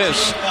after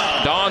this.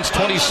 Dons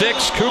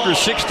 26, Cougars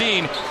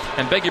 16.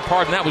 And beg your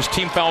pardon, that was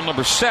team foul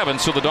number 7,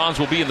 so the Dons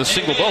will be in the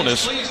single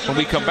bonus when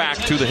we come back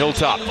to the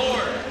Hilltop.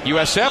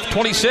 USF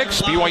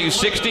 26, BYU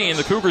 16.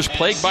 The Cougars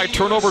plagued by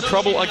turnover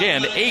trouble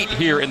again. 8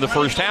 here in the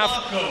first half.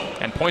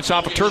 And points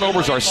off of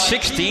turnovers are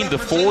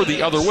 16-4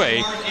 the other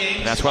way.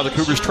 And that's why the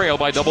Cougars trail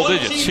by double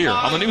digits here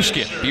on the new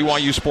skin,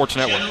 BYU Sports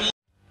Network.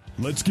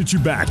 Let's get you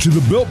back to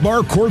the Built Bar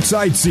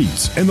courtside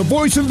seats and the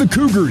voice of the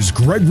Cougars,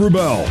 Greg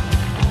Wrubell.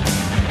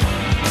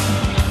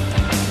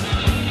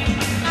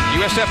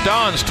 USF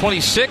Dons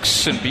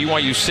 26 and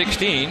BYU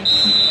 16.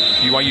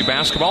 BYU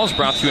basketball is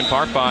brought to you in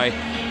part by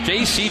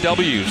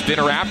JCW's.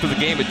 Dinner after the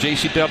game at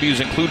JCW's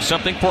includes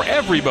something for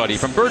everybody,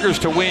 from burgers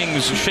to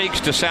wings,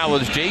 shakes to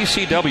salads.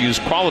 JCW's,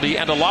 quality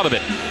and a lot of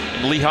it.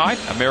 In Lehigh,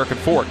 American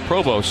Fork,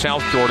 Provo,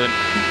 South Jordan,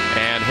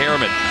 and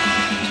Harriman.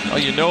 Well,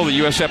 you know the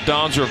USF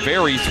Dons are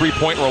very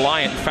three-point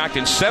reliant. In fact,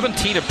 in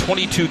 17 of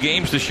 22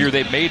 games this year,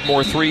 they've made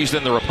more threes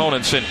than their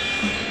opponents. And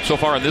so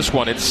far in this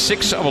one, it's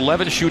 6 of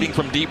 11 shooting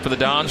from deep for the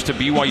Dons to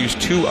BYU's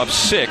 2 of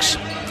 6.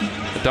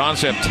 The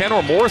Dons have 10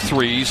 or more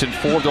threes in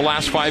 4 of the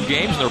last 5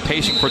 games, and they're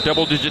pacing for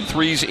double-digit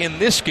threes in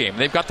this game.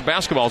 They've got the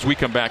basketball as we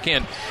come back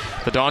in.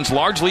 The Dons'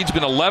 large lead's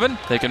been 11.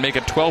 They can make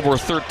it 12 or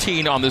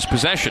 13 on this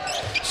possession.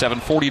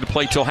 7:40 to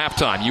play till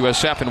halftime.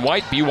 USF in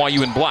white,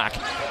 BYU in black.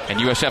 And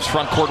USF's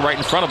front court right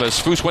in front of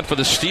us. Foose went for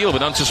the steal of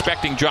an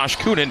unsuspecting Josh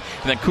Coonan,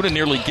 and then Coonan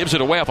nearly gives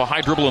it away off a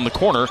high dribble in the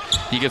corner.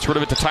 He gets rid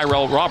of it to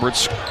Tyrell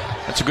Roberts.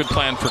 That's a good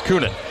plan for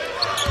Coonan.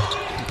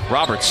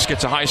 Roberts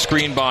gets a high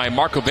screen by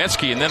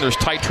Markovetsky, and then there's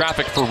tight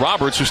traffic for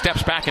Roberts, who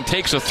steps back and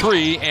takes a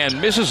 3 and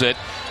misses it.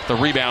 The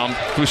rebound,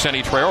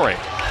 Fousseni Traore.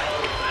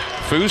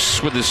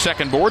 Foose with his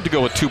second board to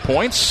go with 2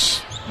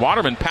 points.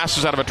 Waterman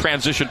passes out of a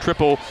transition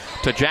triple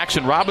to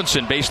Jackson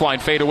Robinson.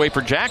 Baseline fade away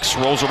for Jax.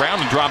 Rolls around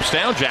and drops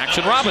down.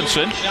 Jackson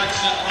Robinson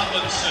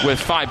with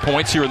 5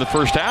 points here in the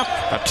first half.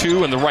 A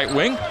 2 in the right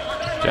wing.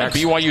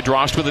 BYU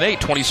draws with an 8,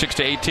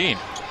 26-18.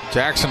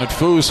 Jackson and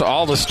Foose,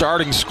 all the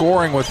starting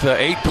scoring with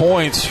 8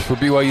 points for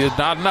BYU.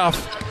 Not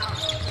enough.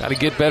 Got to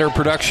get better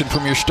production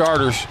from your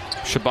starters.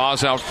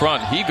 Shabazz out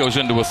front. He goes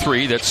into a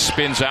 3 that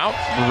spins out.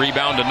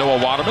 Rebound to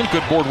Noah Waterman.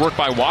 Good board work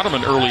by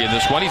Waterman early in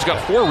this one. He's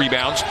got 4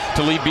 rebounds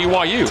to lead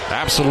BYU.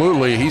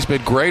 Absolutely. He's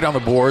been great on the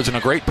boards, and a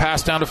great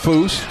pass down to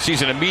Foose.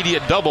 Sees an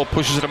immediate double,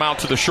 pushes him out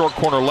to the short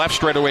corner left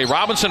straightaway.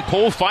 Robinson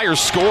pull, fires,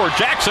 score.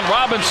 Jackson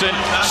Robinson,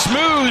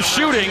 smooth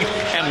shooting,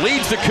 and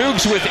leads the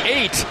Cougs with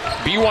 8.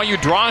 BYU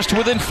draws to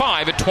within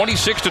 5 at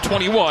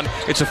 26-21.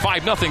 It's a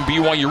 5-0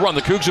 BYU run.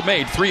 The Cougs have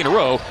made 3 in a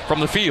row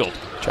from the field.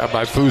 Job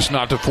by Foose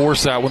not to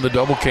force that when the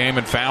double came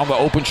and found the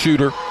open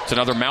shooter. It's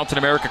another Mountain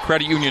America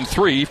Credit Union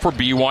 3 for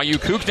BYU.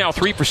 Cougs now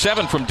 3 for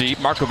 7 from deep.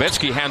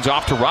 Markovetsky hands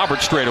off to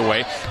Roberts straight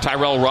away.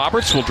 Tyrell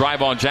Roberts will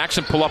drive on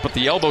Jackson, pull up at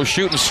the elbow,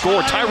 shoot, and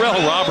score.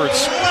 Tyrell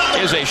Roberts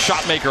is a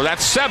shot maker.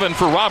 That's 7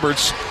 for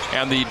Roberts,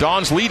 and the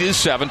Dons lead is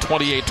 7,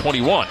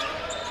 28-21.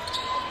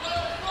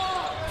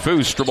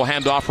 Foose, dribble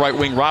handoff, right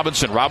wing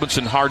Robinson.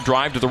 Robinson, hard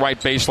drive to the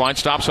right baseline,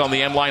 stops on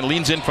the end line,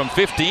 leans in from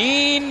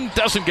 15,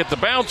 doesn't get the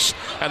bounce,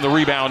 and the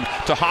rebound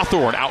to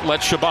Hawthorne. Outlet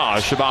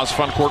Shabazz. Shabazz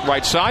front court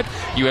right side.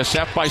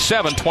 USF by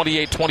 7,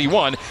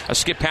 28-21. A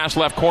skip pass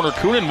left corner.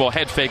 Coonan will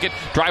head fake it,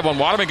 drive on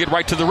Waterman, get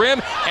right to the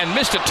rim, and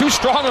missed it too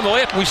strong on the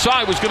layup. We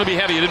saw it was going to be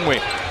heavy, didn't we?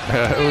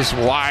 It was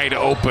wide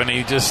open.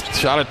 He just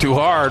shot it too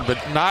hard, but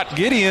not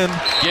Gideon.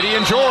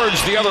 Gideon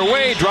George the other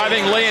way,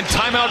 driving lane.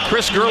 Timeout.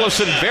 Chris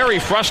Gerlison very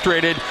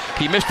frustrated.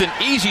 He missed an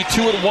easy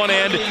 2 at one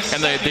end,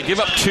 and they give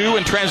up 2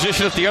 in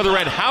transition at the other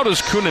end. How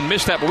does Coonan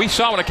miss that? But we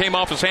saw when it came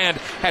off his hand,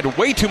 had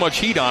way too much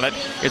heat on it.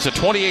 It's a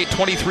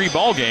 28-23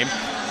 ball game.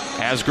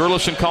 As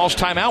Gerlison calls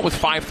timeout with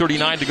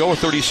 5:39 to go, a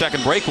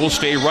 30-second break. We'll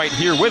stay right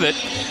here with it.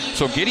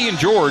 So Gideon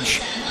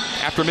George,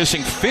 after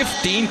missing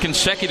 15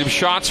 consecutive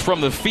shots from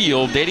the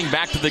field dating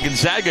back to the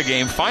Gonzaga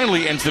game,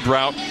 finally ends the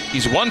drought.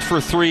 He's 1 for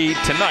 3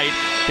 tonight.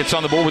 Gets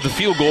on the board with a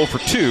field goal for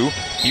 2.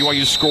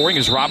 BYU's scoring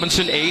is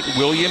Robinson 8,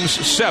 Williams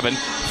 7,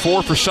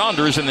 4 for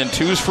Saunders, and then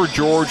 2s for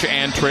George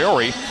and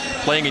Traore.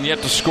 Playing and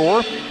yet to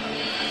score,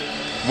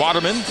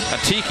 Waterman,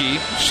 Atiki,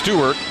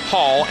 Stewart,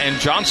 Hall, and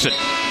Johnson.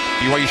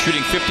 BYU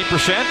shooting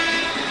 50%,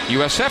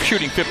 USF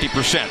shooting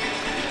 50%.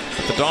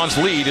 But the Dons'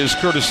 lead is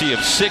courtesy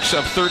of 6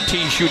 of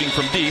 13 shooting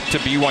from deep to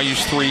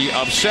BYU's 3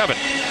 of 7.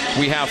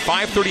 We have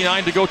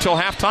 5:39 to go till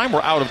halftime.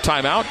 We're out of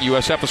timeout.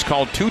 USF has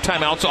called 2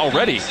 timeouts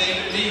already.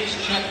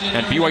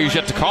 And BYU's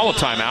yet to call a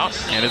timeout.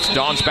 And it's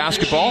Dons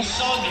basketball.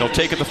 They'll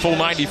take it the full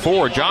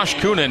 94. Josh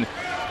Coonan,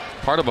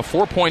 part of a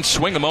 4-point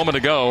swing a moment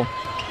ago,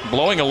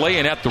 blowing a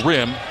lay-in at the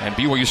rim. And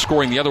BYU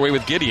scoring the other way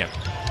with Gideon.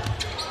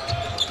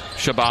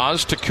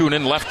 Shabazz to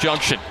Coonan, left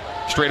junction.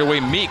 Straight away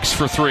Meeks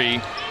for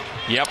 3.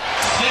 Yep.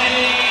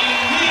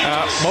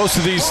 Most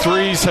of these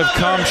threes have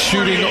come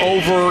shooting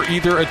over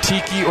either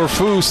Atiki or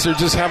Foose. They're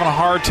just having a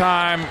hard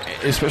time,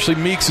 especially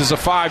Meeks is a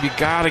 5. You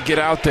got to get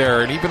out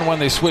there. And even when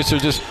they switch, they're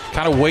just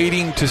kind of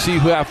waiting to see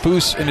who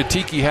Foose and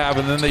Atiki have,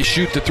 and then they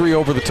shoot the 3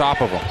 over the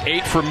top of them.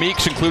 8 for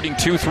Meeks, including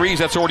 2 threes.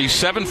 That's already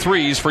 7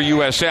 threes for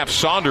USF.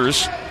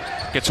 Saunders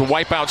gets a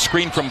wipeout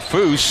screen from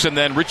Foose, and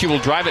then Ritchie will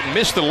drive it and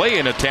miss the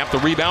lay-in attempt. The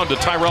rebound to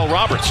Tyrell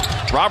Roberts.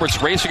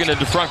 Roberts racing it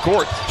into front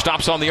court.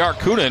 Stops on the arc.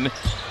 Coonan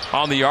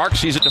on the arc,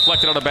 sees it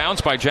deflected out of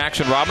bounds by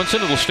Jackson Robinson.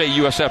 It'll stay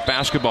USF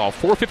basketball.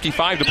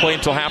 4:55 to play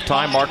until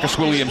halftime. Marcus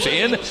Williams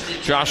in.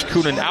 Josh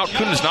Coonan out.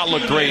 Coonan does not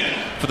look great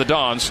for the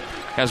Dons.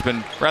 Has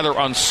been rather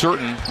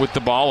uncertain with the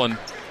ball, and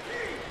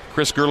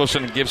Chris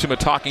Gerlison gives him a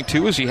talking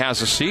to as he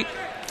has a seat.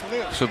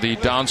 So the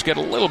Dons get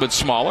a little bit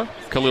smaller.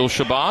 Khalil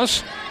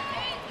Shabazz,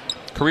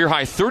 career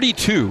high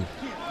 32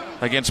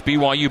 against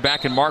BYU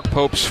back in Mark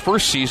Pope's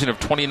first season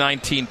of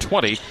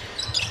 2019-20.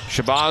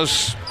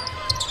 Shabazz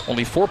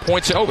only 4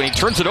 points. Oh, and he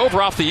turns it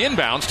over off the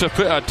inbounds to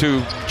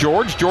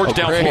George. George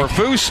down for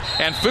Foose,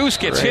 and Foose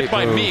gets hit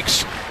by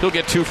Meeks. He'll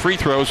get 2 free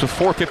throws with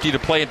 4:50 to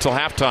play until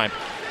halftime.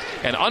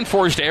 An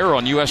unforced error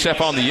on USF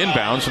on the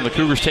inbounds, and the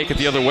Cougars take it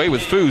the other way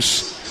with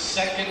Foose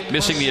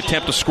missing the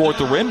attempt to score at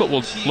the rim, but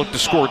will look to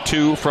score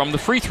 2 from the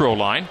free throw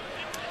line.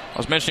 I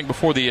was mentioning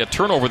before the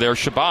turnover there,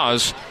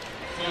 Shabazz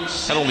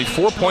had only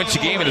 4 points a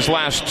game in his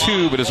last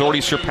 2, but has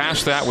already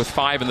surpassed that with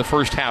 5 in the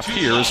first half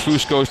here as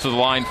Foose goes to the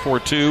line for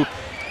 2.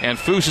 And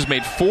Foose has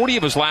made 40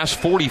 of his last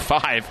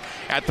 45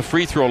 at the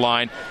free throw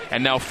line,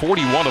 and now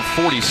 41 of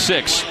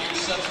 46.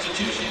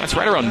 That's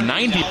right around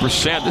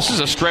 90%. This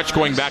is a stretch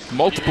going back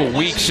multiple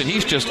weeks, and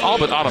he's just all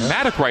but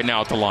automatic right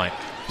now at the line.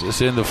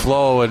 Just in the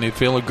flow, and he's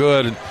feeling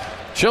good. And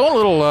showing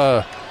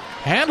little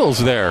handles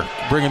there,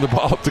 bringing the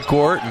ball up the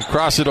court and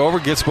cross it over,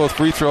 gets both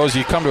free throws.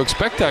 You come to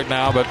expect that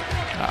now, but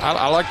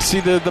I like to see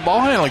the ball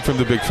handling from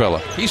the big fella.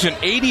 He's an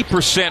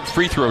 80%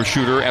 free throw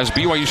shooter as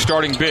BYU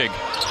starting big.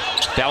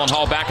 Dallin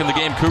Hall back in the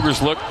game.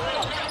 Cougars look.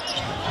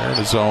 There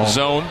the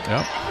zone.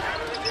 Yep.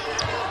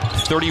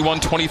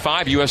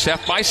 31-25.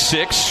 USF by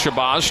 6.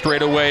 Shabazz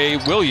straight away.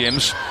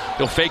 Williams.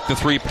 He'll fake the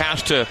 3.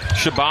 Pass to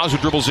Shabazz, who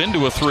dribbles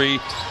into a 3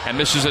 and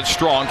misses it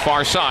strong.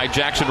 Far side.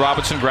 Jackson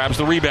Robinson grabs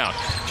the rebound.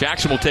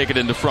 Jackson will take it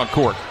into front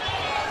court.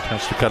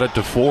 Has to cut it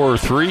to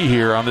 4-3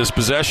 here on this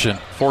possession.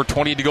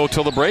 4:20 to go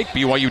till the break.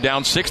 BYU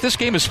down 6. This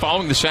game is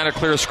following the Santa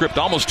Clara script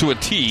almost to a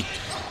T.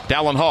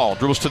 Dallin Hall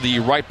dribbles to the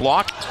right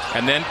block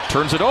and then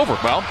turns it over.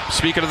 Well,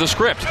 speaking of the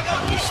script.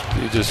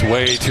 Just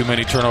way too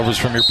many turnovers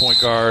from your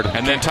point guard.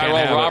 And then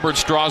Tyrell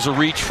Roberts draws a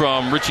reach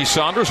from Richie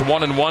Saunders.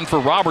 1-1 for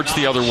Roberts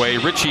the other way.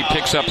 Richie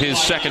picks up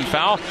his second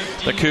foul.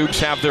 The Cougs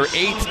have their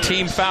 8th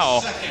team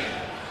foul.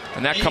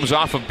 And that comes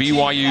off of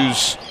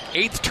BYU's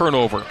 8th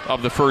turnover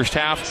of the first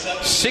half.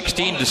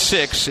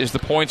 16-6 is the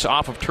points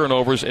off of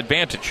turnovers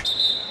advantage.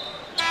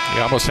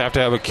 You almost have to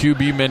have a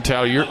QB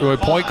mentality. Your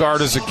point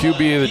guard is the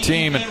QB of the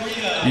team, and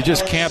you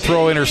just can't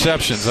throw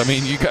interceptions. I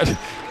mean,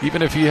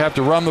 even if you have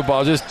to run the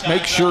ball, just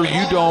make sure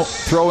you don't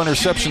throw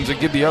interceptions and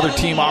give the other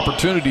team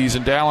opportunities.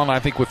 And Dallin, I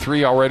think, with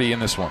 3 already in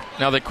this one.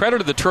 Now, they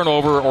credited the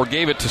turnover or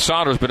gave it to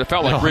Saunders, but it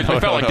felt like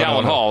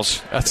Dallin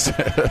Hall's. That's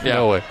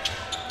no way.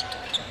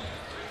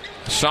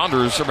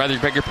 Saunders, or rather,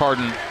 beg your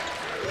pardon,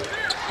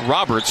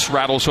 Roberts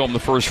rattles home the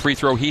first free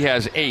throw. He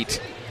has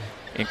 8,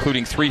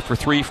 including 3 for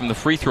 3 from the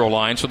free throw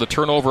line. So the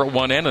turnover at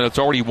one end, and it's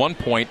already 1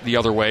 point the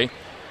other way.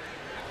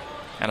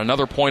 And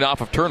another point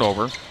off of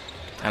turnover.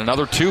 And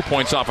another 2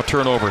 points off of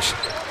turnovers.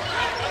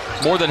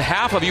 More than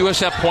half of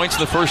USF points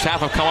in the first half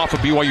have come off of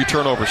BYU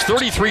turnovers.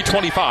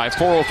 33-25,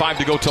 4:05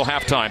 to go till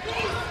halftime.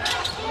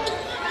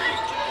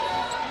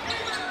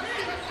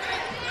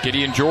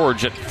 Gideon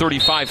George at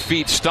 35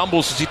 feet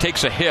stumbles as he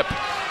takes a hip.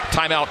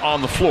 Timeout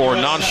on the floor.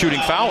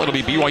 Non-shooting foul. It'll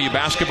be BYU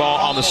basketball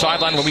on the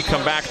sideline when we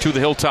come back to the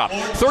Hilltop.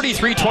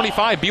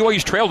 33-25.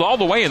 BYU's trailed all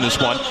the way in this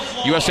one.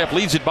 USF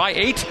leads it by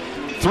 8.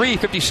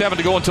 3:57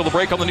 to go until the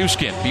break on the new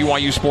skin.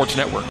 BYU Sports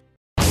Network.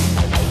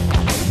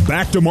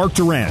 Back to Mark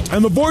Durrant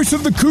and the voice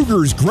of the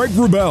Cougars, Greg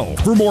Wrubell,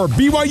 for more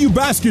BYU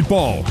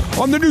basketball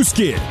on the new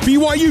skin,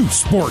 BYU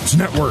Sports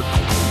Network.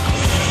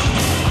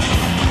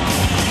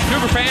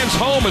 Cougar fans,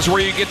 home is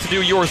where you get to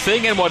do your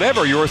thing, and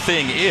whatever your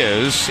thing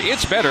is,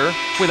 it's better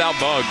without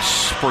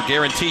bugs. For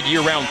guaranteed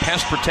year-round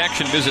pest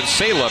protection, visit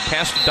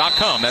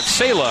SaelaPest.com. That's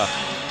Saela,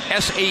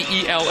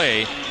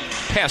 S-A-E-L-A,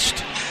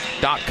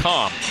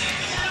 pest.com.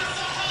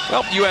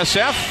 Well,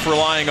 USF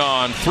relying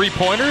on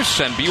three-pointers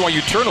and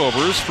BYU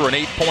turnovers for an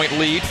 8-point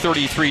lead,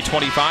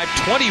 33-25.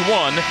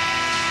 21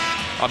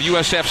 of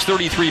USF's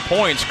 33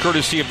 points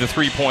courtesy of the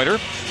three-pointer,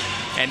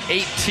 and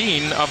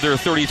 18 of their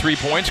 33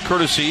 points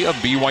courtesy of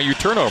BYU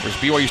turnovers.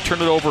 BYU's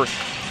turned it over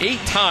 8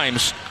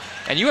 times,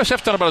 and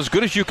USF's done about as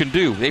good as you can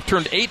do. They've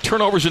turned 8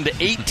 turnovers into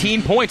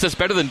 18 points. That's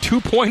better than 2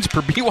 points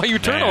per BYU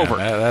turnover.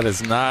 Man, that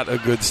is not a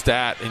good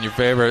stat in your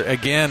favor.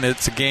 Again,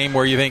 it's a game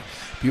where you think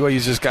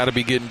BYU's just got to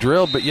be getting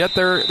drilled, but yet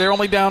they're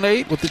only down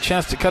 8 with the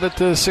chance to cut it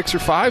to 6 or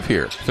 5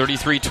 here.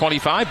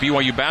 33-25,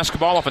 BYU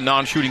basketball off a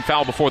non-shooting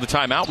foul before the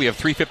timeout. We have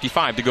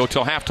 3:55 to go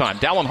till halftime.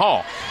 Dallin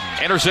Hall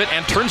enters it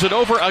and turns it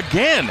over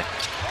again.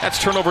 That's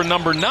turnover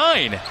number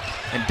 9.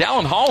 And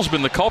Dallin Hall's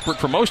been the culprit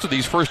for most of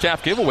these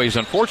first-half giveaways,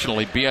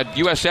 unfortunately. Be at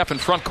USF in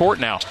front court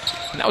now.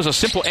 And that was a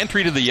simple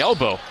entry to the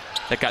elbow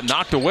that got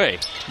knocked away.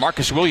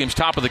 Marcus Williams,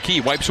 top of the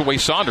key, wipes away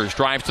Saunders,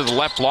 drives to the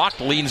left block,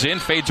 leans in,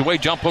 fades away,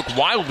 jump hook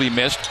wildly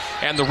missed,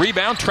 and the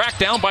rebound tracked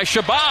down by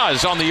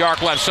Shabazz on the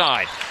arc left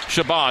side.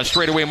 Shabazz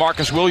straight away,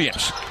 Marcus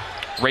Williams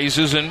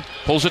raises and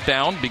pulls it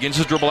down, begins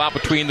his dribble out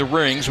between the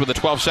rings with a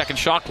 12-second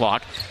shot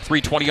clock.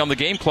 3:20 on the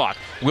game clock.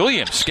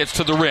 Williams gets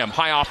to the rim,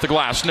 high off the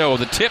glass, no.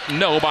 The tip,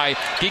 no, by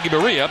Gigi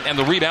Berea, and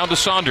the rebound to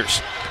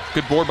Saunders.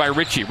 Good board by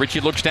Ritchie.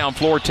 Ritchie looks down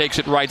floor, takes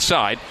it right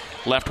side.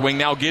 Left wing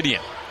now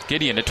Gideon.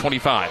 Gideon at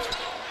 25.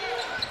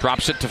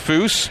 Drops it to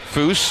Foose.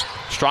 Foose,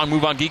 strong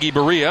move on Gigi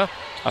Berea.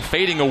 A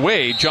fading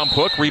away jump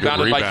hook,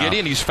 rebounded by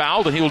Gideon. He's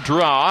fouled, and he'll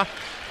draw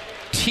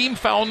team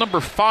foul number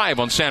 5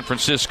 on San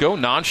Francisco.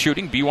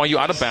 Non-shooting, BYU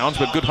out of bounds,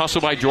 but good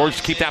hustle by George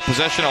to keep that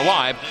possession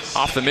alive.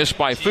 Off the miss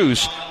by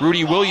Foose.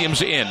 Rudy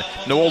Williams in.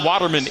 Noah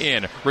Waterman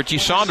in. Richie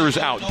Saunders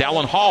out.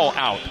 Dallin Hall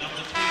out.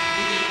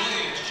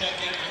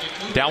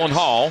 Dallin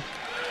Hall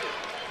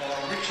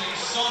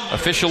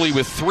officially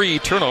with 3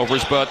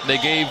 turnovers, but they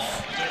gave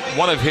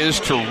one of his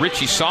to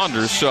Richie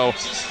Saunders, so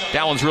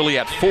Dallin's really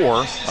at 4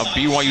 of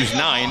BYU's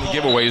 9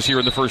 giveaways here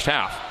in the first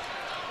half.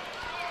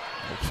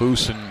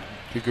 Foose and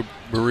Gigi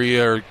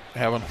Berea are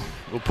having a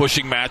little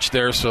pushing match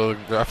there, so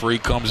the referee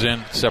comes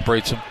in,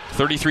 separates them.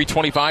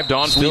 33-25,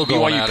 Don's lead.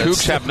 BYU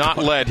Cougs have not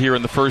led here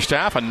in the first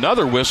half.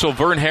 Another whistle.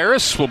 Vern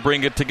Harris will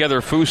bring it together,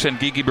 Foose and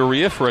Gigi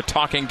Berea, for a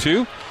talking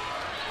to.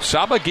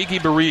 Saba Gigi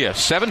Berea,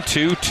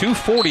 7'2",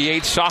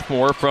 248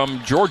 sophomore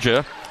from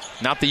Georgia.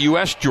 Not the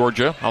U.S.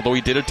 Georgia, although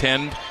he did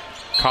attend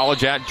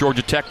college at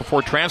Georgia Tech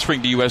before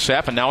transferring to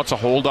USF, and now it's a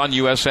hold on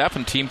USF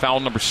and team foul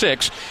number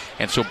 6.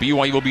 And so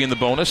BYU will be in the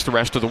bonus the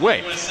rest of the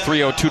way.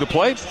 3:02 to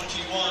play,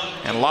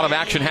 and a lot of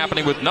action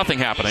happening with nothing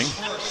happening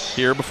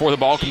here before the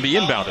ball can be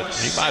inbounded.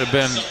 He might have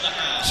been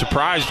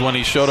surprised when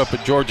he showed up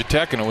at Georgia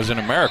Tech and it was in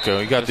America.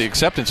 He got the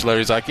acceptance letter.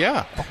 He's like,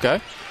 yeah, okay.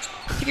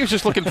 I think he was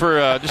just looking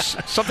for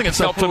just something that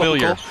felt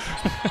familiar.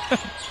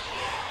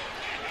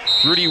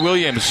 Rudy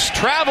Williams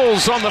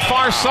travels on the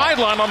far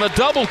sideline on the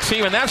double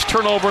team, and that's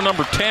turnover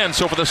number 10.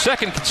 So for the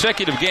second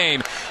consecutive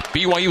game,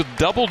 BYU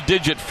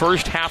double-digit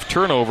first half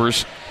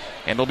turnovers,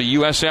 and it'll be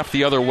USF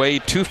the other way,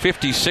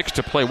 2:56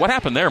 to play. What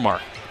happened there,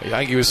 Mark? I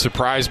think he was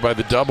surprised by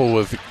the double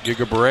with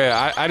Gigi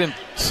Berea. I didn't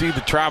see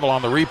the travel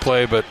on the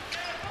replay, but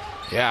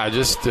yeah,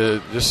 just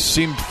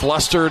seemed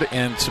flustered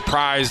and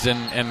surprised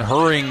and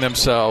hurrying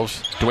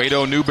themselves.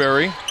 Duedo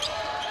Newberry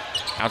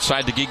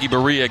outside to Gigi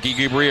Berea.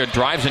 Gigi Berea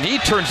drives and he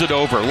turns it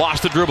over.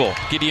 Lost the dribble.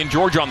 Gideon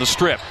George on the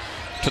strip.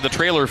 To the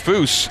trailer,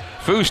 Foose.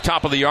 Foose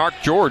top of the arc.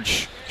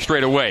 George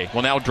straight away.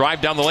 Will now drive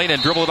down the lane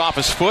and dribble it off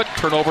his foot.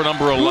 Turnover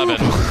number 11.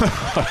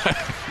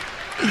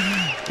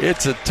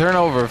 It's a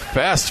turnover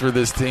fest for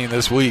this team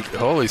this week.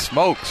 Holy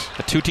smokes.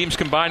 The two teams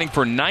combining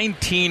for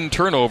 19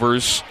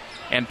 turnovers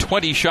and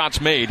 20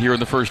 shots made here in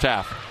the first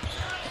half.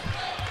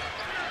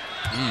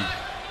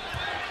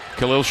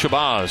 Khalil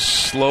Shabazz,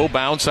 slow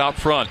bounce out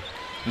front.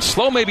 And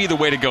slow may be the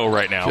way to go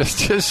right now.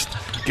 Just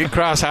get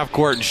across half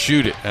court and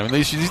shoot it. I mean,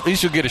 at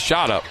least you'll get a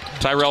shot up.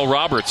 Tyrell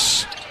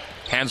Roberts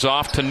hands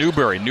off to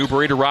Newberry.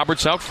 Newberry to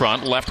Roberts out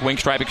front. Left wing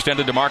stripe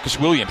extended to Marcus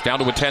Williams. Down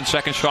to a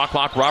 10-second shot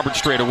clock. Roberts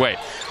straight away.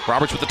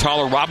 Roberts with the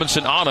taller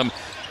Robinson on him.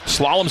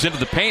 Slaloms into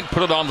the paint,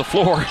 put it on the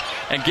floor,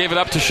 and gave it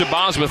up to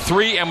Shabazz with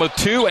 3 and with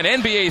 2. An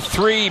NBA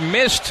 3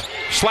 missed.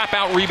 Slap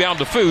out rebound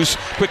to Foose.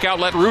 Quick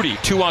outlet Rudy.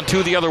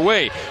 2-on-2 the other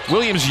way.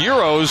 Williams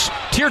Euros.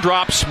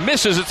 Teardrops.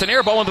 Misses. It's an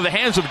air ball into the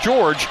hands of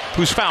George,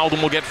 who's fouled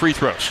and will get free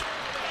throws.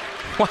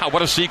 Wow,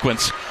 what a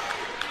sequence.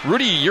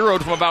 Rudy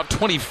Euroed from about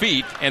 20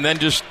 feet and then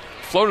just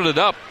floated it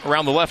up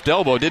around the left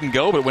elbow. Didn't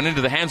go, but went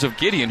into the hands of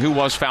Gideon, who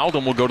was fouled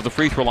and will go to the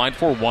free throw line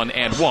for 1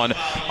 and 1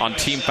 on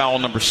team foul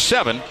number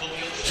 7.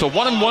 So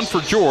 1 and 1 for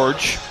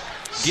George.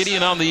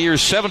 Gideon on the year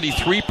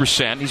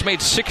 73%. He's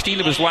made 16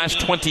 of his last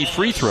 20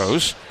 free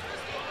throws.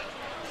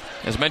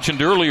 As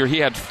mentioned earlier, he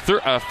had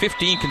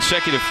 15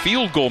 consecutive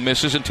field goal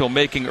misses until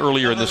making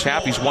earlier in this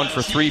half. He's 1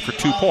 for 3 for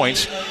 2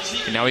 points.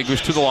 And now he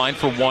goes to the line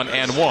for 1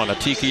 and 1.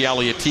 Atiki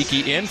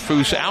Aliatiki in,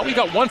 Foose out. We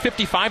got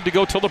 1:55 to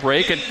go till the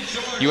break, and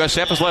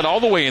USF has led all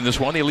the way in this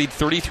one. They lead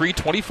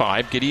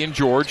 33-25. Gideon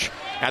George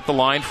at the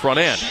line front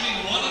end.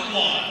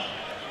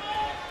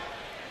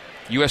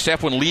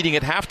 USF, when leading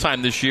at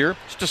halftime this year,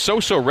 just a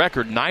so-so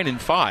record,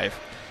 9-5.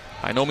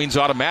 By no means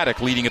automatic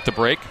leading at the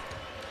break.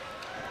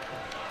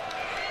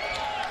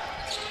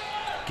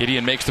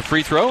 Gideon makes the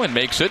free throw and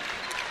makes it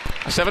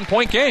a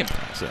 7-point game.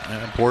 It's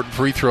an important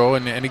free throw,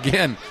 and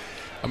again,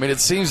 I mean,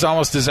 it seems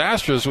almost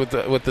disastrous with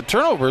the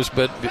turnovers,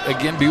 but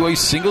again, BYU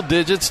single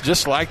digits,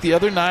 just like the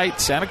other night.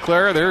 Santa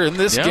Clara, they're in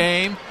this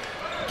game.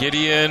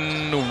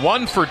 Gideon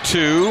 1 for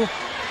 2.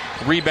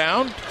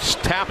 Rebound,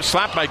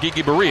 slapped by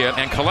Gigi Berea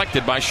and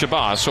collected by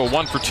Shabazz. So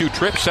 1 for 2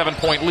 trip,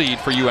 7-point lead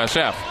for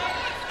USF.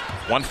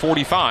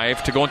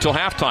 1:45 to go until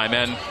halftime.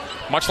 And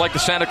much like the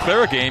Santa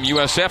Clara game,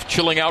 USF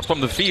chilling out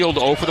from the field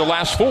 0 for their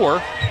last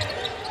 4.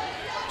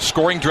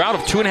 Scoring drought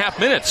of 2.5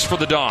 minutes for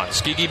the Dons.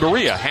 Gigi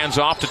Berea hands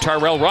off to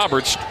Tyrell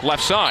Roberts,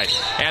 left side.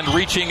 And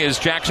reaching is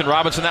Jackson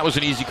Robinson. That was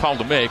an easy call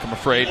to make, I'm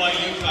afraid.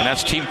 And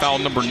that's team foul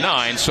number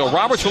 9. So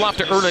Roberts will have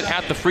to earn it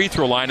at the free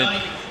throw line.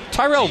 And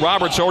Tyrell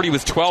Roberts already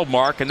with 12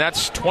 mark, and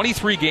that's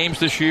 23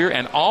 games this year,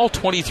 and all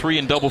 23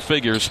 in double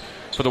figures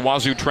for the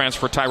Wazoo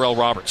transfer, Tyrell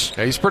Roberts.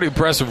 Yeah, he's pretty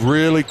impressive,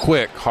 really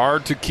quick,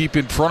 hard to keep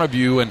in front of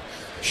you, and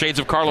shades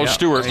of Carlos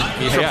Stewart from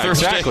Thursday.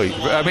 Exactly.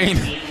 I mean,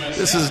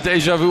 this is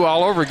deja vu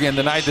all over again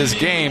tonight, this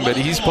game, but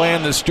he's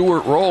playing the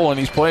Stewart role, and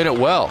he's playing it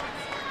well.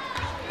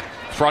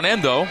 Front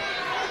end, though.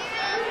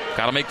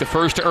 Got to make the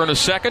first to earn a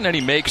second, and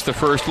he makes the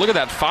first. Look at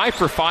that, 5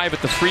 for 5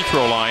 at the free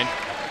throw line.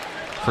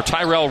 For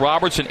Tyrell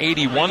Roberts, an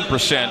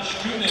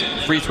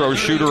 81% free throw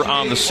shooter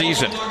on the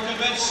season.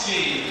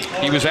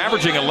 He was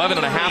averaging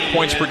 11.5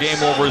 points per game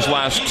over his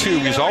last 2.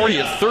 He's already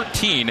at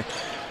 13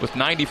 with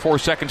 94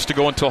 seconds to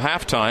go until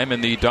halftime,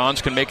 and the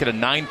Dons can make it a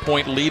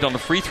 9-point lead on the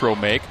free throw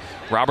make.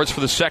 Roberts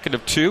for the second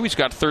of 2. He's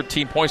got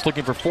 13 points,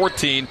 looking for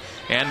 14,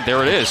 and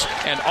there it is.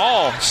 And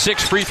all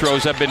 6 free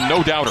throws have been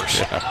no-doubters.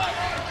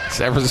 Yeah.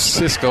 San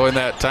Francisco in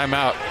that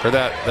timeout, or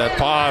that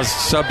pause,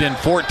 subbed in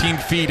 14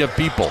 feet of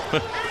people.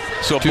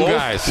 So 2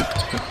 guys.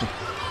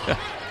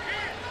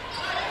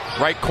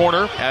 Right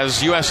corner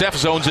as USF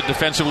zones it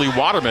defensively.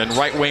 Waterman,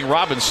 right wing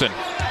Robinson.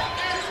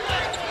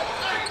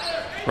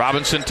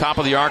 Robinson top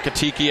of the arc,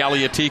 Atiki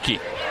Aliatiki.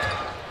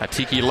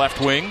 Atiki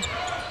left wing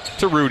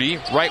to Rudy.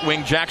 Right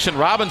wing Jackson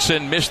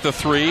Robinson missed the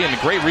 3, and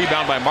a great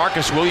rebound by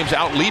Marcus Williams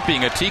out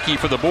leaping Atiki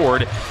for the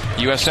board.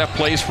 USF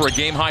plays for a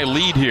game high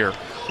lead here.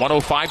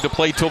 1:05 to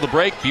play till the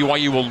break.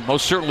 BYU will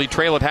most certainly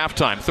trail at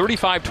halftime.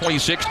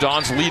 35-26,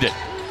 Dons lead it.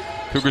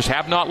 Cougars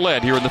have not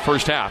led here in the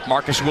first half.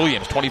 Marcus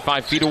Williams,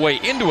 25 feet away,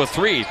 into a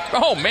 3.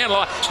 Oh, man,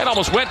 it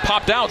almost went,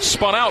 popped out,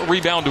 spun out,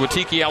 rebound to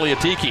Atiki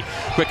Aliatiki.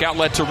 Quick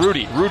outlet to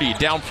Rudy. Rudy,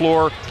 down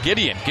floor,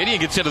 Gideon. Gideon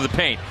gets into the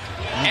paint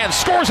and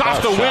scores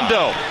off the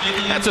window.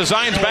 That's a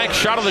Zions Bank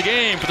shot of the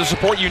game. For the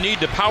support you need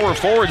to power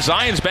forward,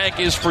 Zions Bank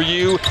is for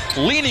you.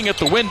 Leaning at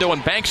the window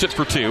and banks it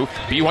for 2.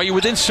 BYU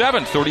within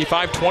 7,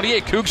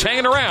 35-28. Cougs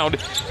hanging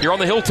around here on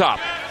the hilltop.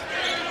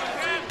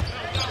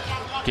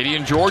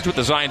 Gideon George with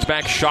the Zions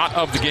Bank shot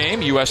of the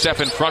game. USF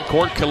in front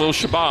court. Khalil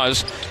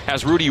Shabazz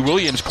has Rudy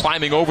Williams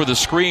climbing over the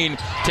screen.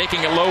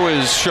 Taking it low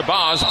is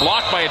Shabazz.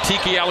 Blocked by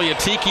Atiki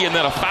Aliatiki, and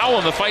then a foul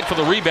in the fight for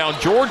the rebound.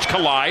 George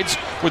collides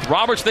with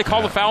Roberts. They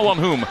call the foul on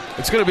whom?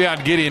 It's going to be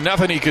on Gideon.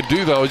 Nothing he could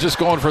do, though. Just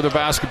going for the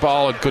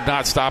basketball and could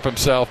not stop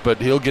himself, but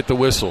he'll get the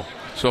whistle.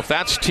 So if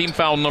that's team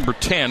foul number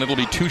 10, it'll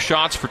be 2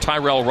 shots for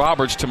Tyrell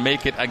Roberts to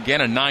make it,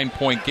 again, a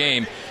 9-point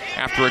game.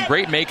 After a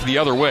great make the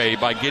other way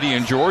by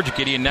Gideon George.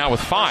 Gideon now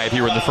with 5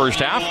 here in the first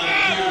half.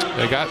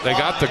 They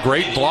got the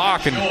great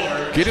block, and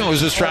Gideon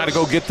was just trying to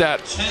go get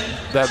that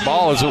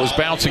ball as it was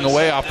bouncing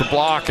away off the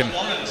block and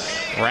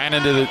ran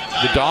into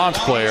the Dons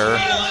player.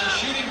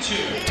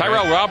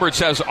 Tyrell Roberts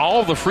has all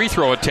of the free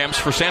throw attempts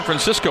for San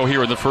Francisco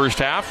here in the first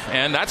half,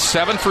 and that's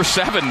 7 for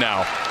 7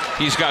 now.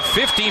 He's got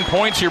 15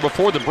 points here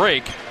before the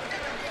break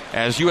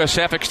as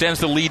USF extends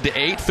the lead to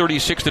 8,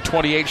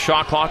 36-28.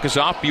 Shot clock is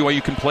off.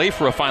 BYU can play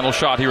for a final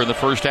shot here in the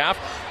first half.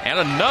 And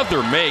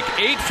another make,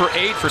 8 for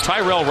 8 for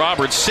Tyrell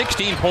Roberts,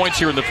 16 points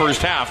here in the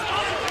first half.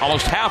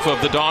 Almost half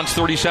of the Dons'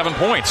 37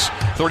 points,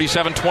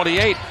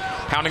 37-28.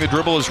 Pounding the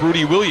dribble is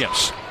Rudy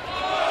Williams.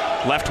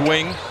 Left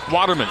wing,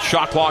 Waterman.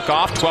 Shot clock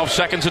off, 12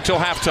 seconds until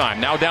halftime.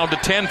 Now down to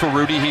 10 for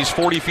Rudy. He's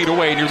 40 feet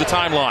away near the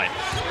timeline.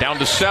 Down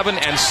to 7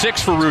 and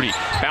 6 for Rudy.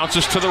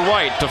 Bounces to the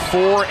right, to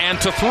 4 and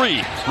to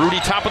 3. Rudy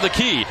top of the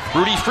key.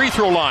 Rudy free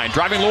throw line.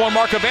 Driving low on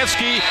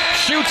Markovetsky.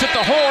 Shoots at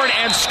the horn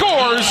and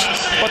scores,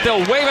 but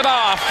they'll wave it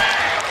off.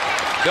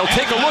 They'll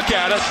take a look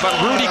at it, but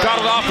Rudy got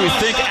it off, we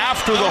think,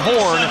 after the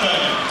horn.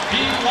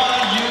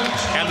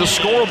 And the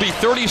score will be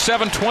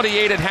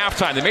 37-28 at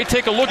halftime. They may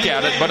take a look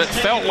at it, but it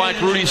felt like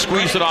Rudy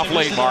squeezed it off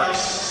late, Mark.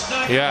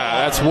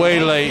 Yeah, that's way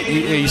late.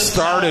 He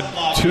started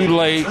too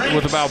late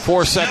with about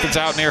 4 seconds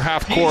out near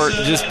half court.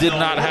 Just did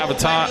not have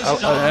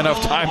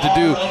enough time to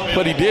do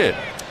what he did.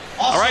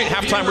 All right,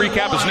 halftime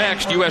recap is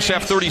next.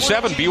 USF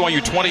 37,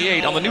 BYU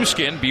 28 on the new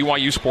skin,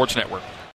 BYU Sports Network.